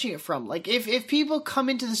approaching it from. Like, if people come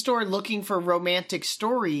into the store looking for romantic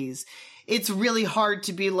stories, it's really hard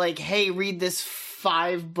to be like, hey, read this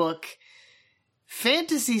 5-book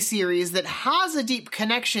fantasy series that has a deep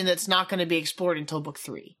connection that's not going to be explored until book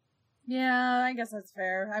 3. Yeah, I guess that's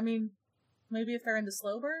fair. I mean, maybe if they're into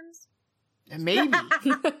slow burns? Maybe.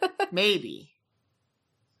 Maybe.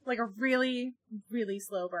 Like a really, really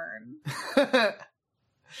slow burn.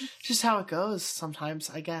 Just how it goes sometimes,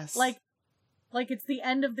 I guess. Like it's the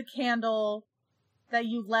end of the candle that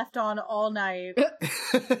you left on all night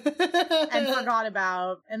and forgot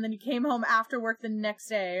about, and then you came home after work the next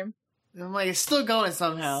day. I'm like, it's still going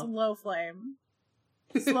somehow. Slow flame.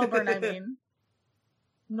 Slow burn, I mean.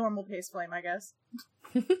 Normal pace flame, I guess.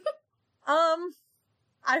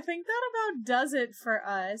 I think that about does it for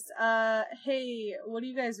us. Hey, what are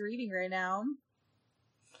you guys reading right now?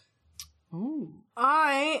 Ooh.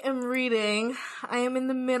 I am in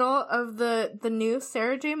the middle of the new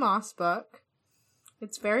Sarah J. Maas book.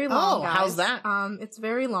 It's very long, guys. How's that? It's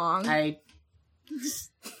very long.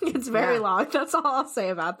 It's very Yeah. long. That's all I'll say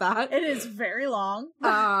about that. It is very long.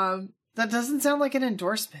 That doesn't sound like an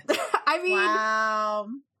endorsement. I mean, wow.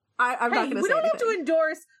 I'm not going to say we don't anything. have to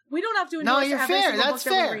endorse. We don't have to endorse. No, you're every fair. single That's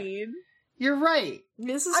book that fair. we read. You're right.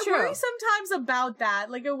 This is I true. worry sometimes about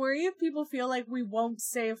that. Like, I worry if people feel like we won't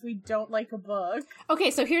say if we don't like a book.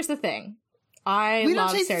 Okay, so here's the thing. We don't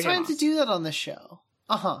love take Sarah the J. time Maas. to do that on the show.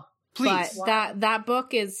 Please. But that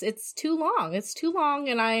book it's too long. It's too long,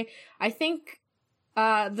 and I think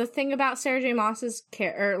the thing about Sarah J. Maas's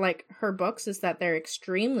her books is that they're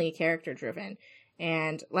extremely character driven.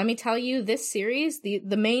 And let me tell you, this series, the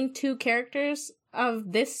main 2 characters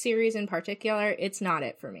of this series in particular, it's not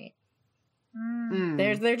it for me.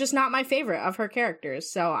 They're just not my favorite of her characters,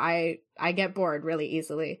 so I get bored really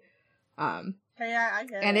easily. Hey, I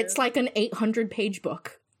get and it. it's like an 800-page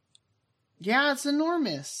book. Yeah, it's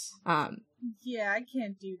enormous. Yeah, I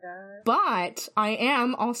can't do that. But I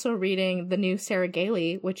am also reading the new Sarah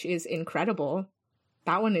Gailey, which is incredible.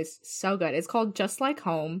 That one is so good. It's called Just Like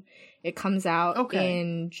Home. It comes out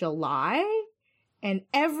in July. And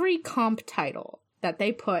every comp title that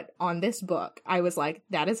they put on this book, I was like,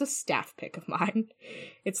 that is a staff pick of mine.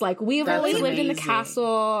 It's like, We Have Always Lived in the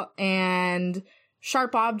Castle and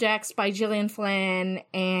Sharp Objects by Gillian Flynn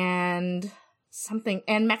and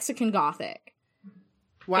Mexican Gothic.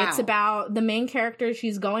 Wow. It's about the main character.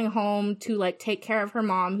 She's going home to, like, take care of her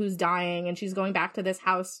mom who's dying, and she's going back to this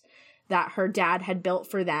house that her dad had built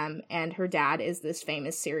for them, and her dad is this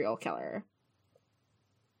famous serial killer.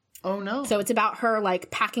 Oh, no. So it's about her,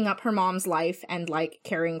 like, packing up her mom's life and, like,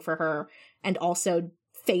 caring for her, and also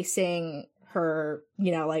facing her,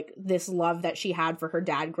 like, this love that she had for her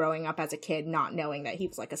dad growing up as a kid, not knowing that he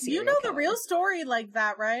was, like, a serial killer. The real story like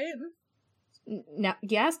that, right? No.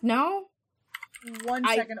 Yes? No? 1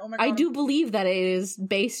 second. Oh my God. I do believe that it is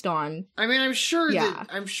based on. I mean, I'm sure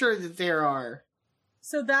that there are.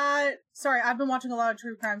 So sorry, I've been watching a lot of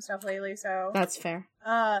true crime stuff lately, so. That's fair.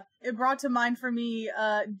 It brought to mind for me,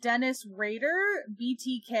 Dennis Rader,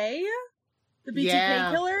 BTK, the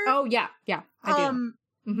BTK killer. Oh, yeah, I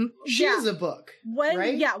do. She has a book,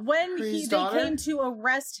 right? Yeah, when they came to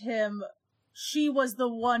arrest him she was the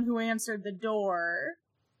one who answered the door.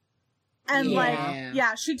 And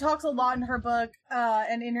she talks a lot in her book,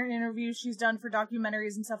 and in her interviews she's done for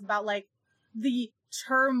documentaries and stuff about, like, the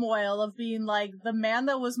turmoil of being like, the man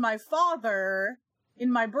that was my father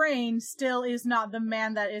in my brain still is not the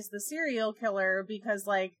man that is the serial killer, because,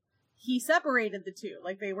 like, he separated the two.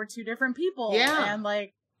 Like, they were two different people. Yeah. And,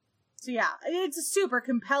 like, so yeah, it's a super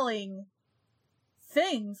compelling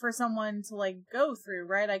thing for someone to, like, go through,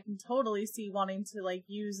 right? I can totally see wanting to, like,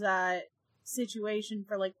 use that situation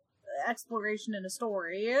for, like, exploration in a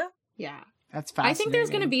story. Yeah. That's fascinating. I think there's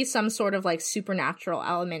going to be some sort of, like, supernatural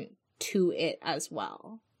element to it as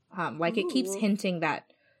well. Like, it keeps hinting that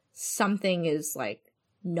something is, like,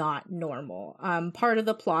 not normal. Part of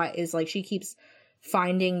the plot is, like, she keeps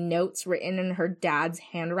finding notes written in her dad's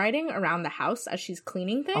handwriting around the house as she's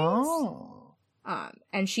cleaning things. Oh.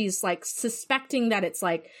 And she's, like, suspecting that it's,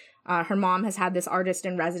 like, her mom has had this artist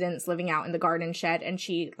in residence living out in the garden shed, and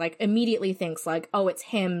she, like, immediately thinks, like, oh, it's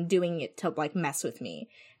him doing it to, like, mess with me.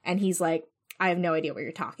 And he's like, I have no idea what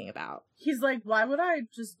you're talking about. He's like, why would I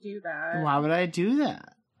just do that? Why would I do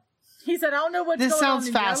that? He said, I don't know what's this going on sounds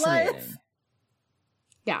in fascinating. your life.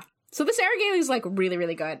 Yeah. So this Sarah Gailey's, like, really,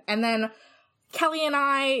 really good. And then Kelly and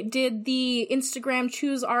I did the Instagram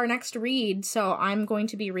choose our next read, so I'm going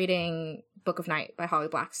to be reading Book of Night by Holly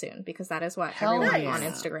Black soon, because that is what everyone on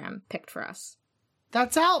Instagram picked for us.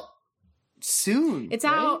 That's out soon. It's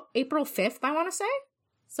out April 5th, I want to say.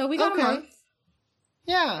 So we got a month.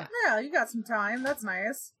 Yeah. Yeah, you got some time. That's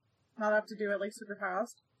nice. Not have to do it, like, super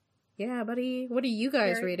fast. Yeah, buddy. What are you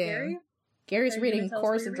guys reading? Gary's reading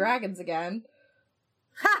Chorus of Dragons again.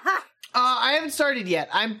 I haven't started yet.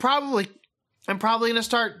 I'm probably gonna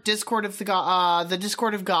start Discord of the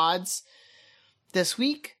Discord of Gods this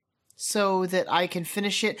week, so that I can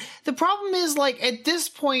finish it. The problem is, like, at this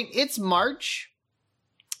point, it's March,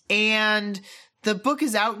 and the book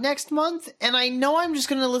is out next month, and I know I'm just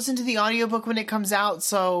gonna listen to the audiobook when it comes out,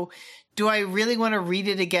 so do I really want to read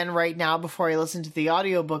it again right now before I listen to the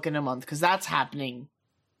audiobook in a month? Because that's happening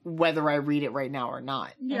whether I read it right now or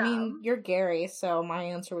not. Yeah. I mean, you're Gary, so my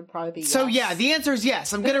answer would probably be So yes. yeah, the answer is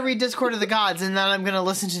yes. I'm gonna read Discord of the Gods, and then I'm gonna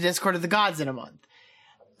listen to Discord of the Gods in a month.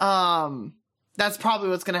 That's probably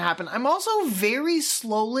what's gonna happen. I'm also very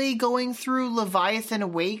slowly going through Leviathan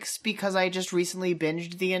Awakes, because I just recently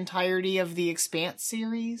binged the entirety of the Expanse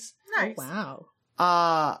series. Nice. Oh,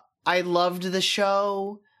 wow. I loved the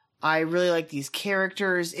show. I really like these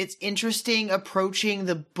characters. It's interesting approaching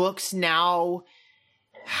the books now,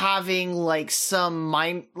 having, like, some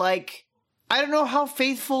mind, like, I don't know how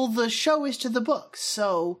faithful the show is to the books,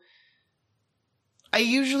 so I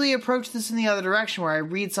usually approach this in the other direction, where I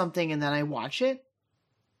read something and then I watch it.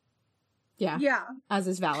 Yeah. Yeah. As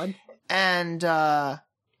is valid. And,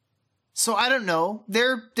 so I don't know.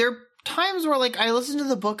 There are times where, like, I listen to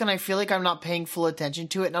the book and I feel like I'm not paying full attention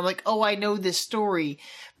to it, and I'm like, oh, I know this story.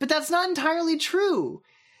 But that's not entirely true.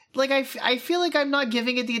 Like, I feel like I'm not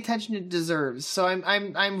giving it the attention it deserves, so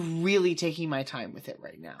I'm really taking my time with it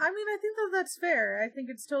right now. I mean, I think that's fair. I think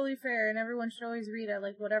it's totally fair, and everyone should always read at,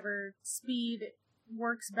 like, whatever speed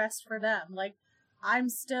works best for them. Like, I'm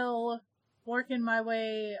still working my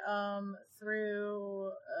way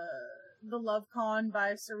through The Love Con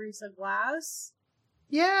by Sarisa Glass.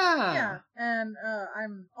 Yeah, and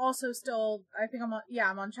I'm also still, I think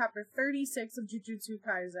I'm on chapter 36 of Jujutsu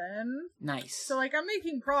Kaisen. Nice. So, like, I'm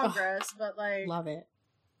making progress, but, like, Love it.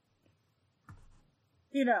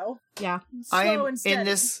 You know. Yeah. Slow I'm and steady. in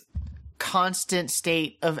this constant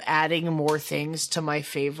state of adding more things to my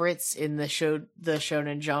favorites in the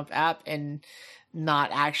Shonen Jump app and not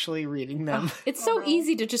actually reading them. It's so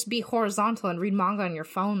easy to just be horizontal and read manga on your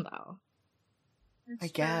phone, though. I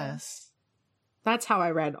guess. That's how I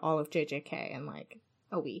read all of JJK in, like,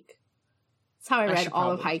 a week. That's how I read all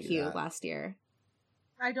of Haikyuu last year.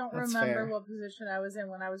 I don't That's remember fair. what position I was in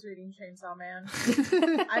when I was reading Chainsaw Man.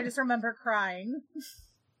 I just remember crying.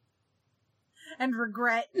 And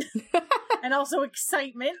regret. And also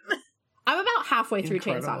excitement. I'm about halfway through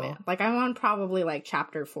Chainsaw Incredible. Man. Like, I'm on probably, like,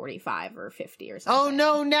 chapter 45 or 50 or something. Oh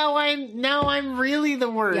no, now I'm really the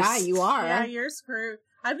worst. Yeah, you are. Yeah, you're screwed.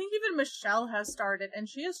 I think even Michelle has started, and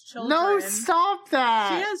she has children. No, stop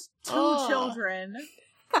that. She has 2 children.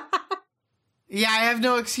 Yeah, I have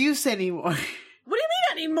no excuse anymore. What do you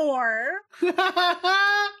mean anymore?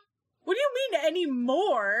 What do you mean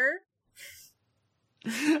anymore?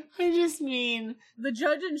 I just mean The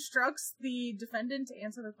judge instructs the defendant to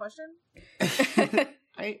answer the question?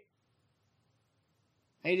 I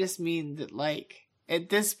just mean that, like, at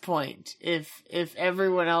this point, if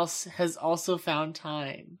everyone else has also found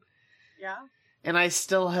time, Yeah. and I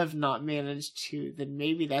still have not managed to, then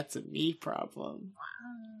maybe that's a me problem.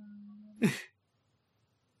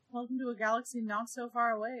 Welcome to a galaxy not so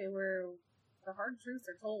far away where the hard truths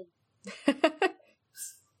are told.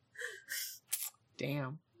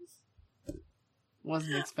 Damn.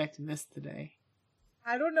 Wasn't expecting this today.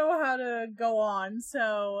 I don't know how to go on,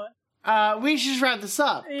 so we should just wrap this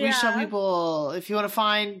up. Yeah. We should tell people if you want to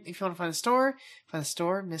find the store,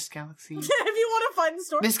 Miss Galaxy. if you want to find the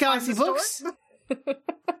store, Miss Galaxy find the Books. store.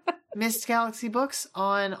 Miss Galaxy Books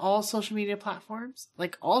on all social media platforms.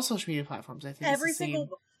 Like all social media platforms, I think. Every single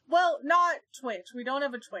well, not Twitch. We don't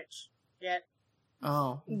have a Twitch yet.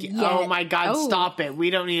 Oh. Yet. Oh my god, Oh. Stop it. We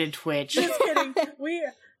don't need a Twitch. Just kidding.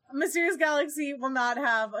 Mysterious Galaxy will not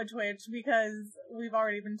have a Twitch because we've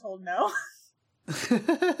already been told no.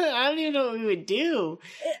 I don't even know what we would do.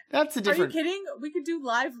 That's a different... Are you kidding? We could do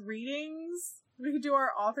live readings. We could do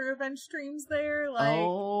our author event streams there. Like,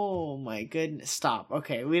 oh my goodness. Stop.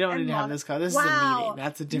 Okay, we don't need to have this call. This is a wow. meeting.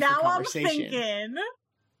 That's a different conversation. I'm thinking...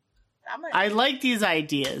 I like these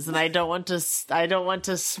ideas, and I don't want to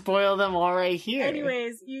spoil them all right here.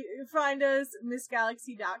 Anyways, you find us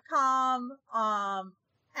MissGalaxy.com,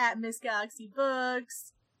 at Miss Galaxy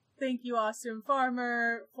Books. Thank you, Austin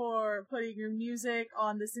Farmer, for putting your music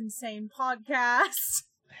on this insane podcast.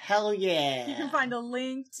 Hell yeah! You can find a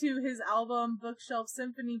link to his album Bookshelf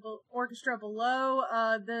Symphony Orchestra below.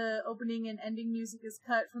 The opening and ending music is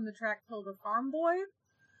cut from the track Hilda Farm Boy.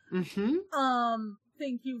 Mm-hmm.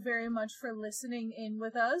 Thank you very much for listening in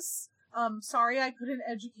with us. Sorry I couldn't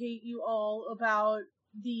educate you all about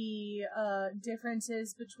the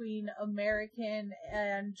differences between American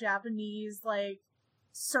and Japanese, like,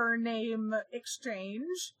 surname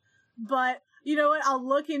exchange. But, you know what? I'll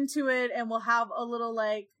look into it and we'll have a little,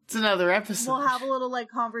 like... It's another episode. We'll have a little, like,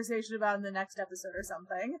 conversation about it in the next episode or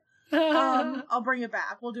something. I'll bring it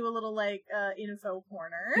back. We'll do a little, like, info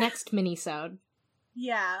corner. Next mini-sode.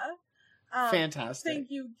 Yeah. Fantastic. Thank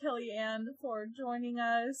you, Kellyanne, for joining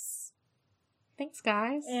us. Thanks,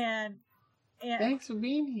 guys. And thanks for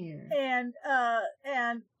being here. And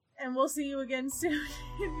we'll see you again soon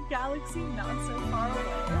in the galaxy not so far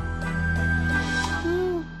away.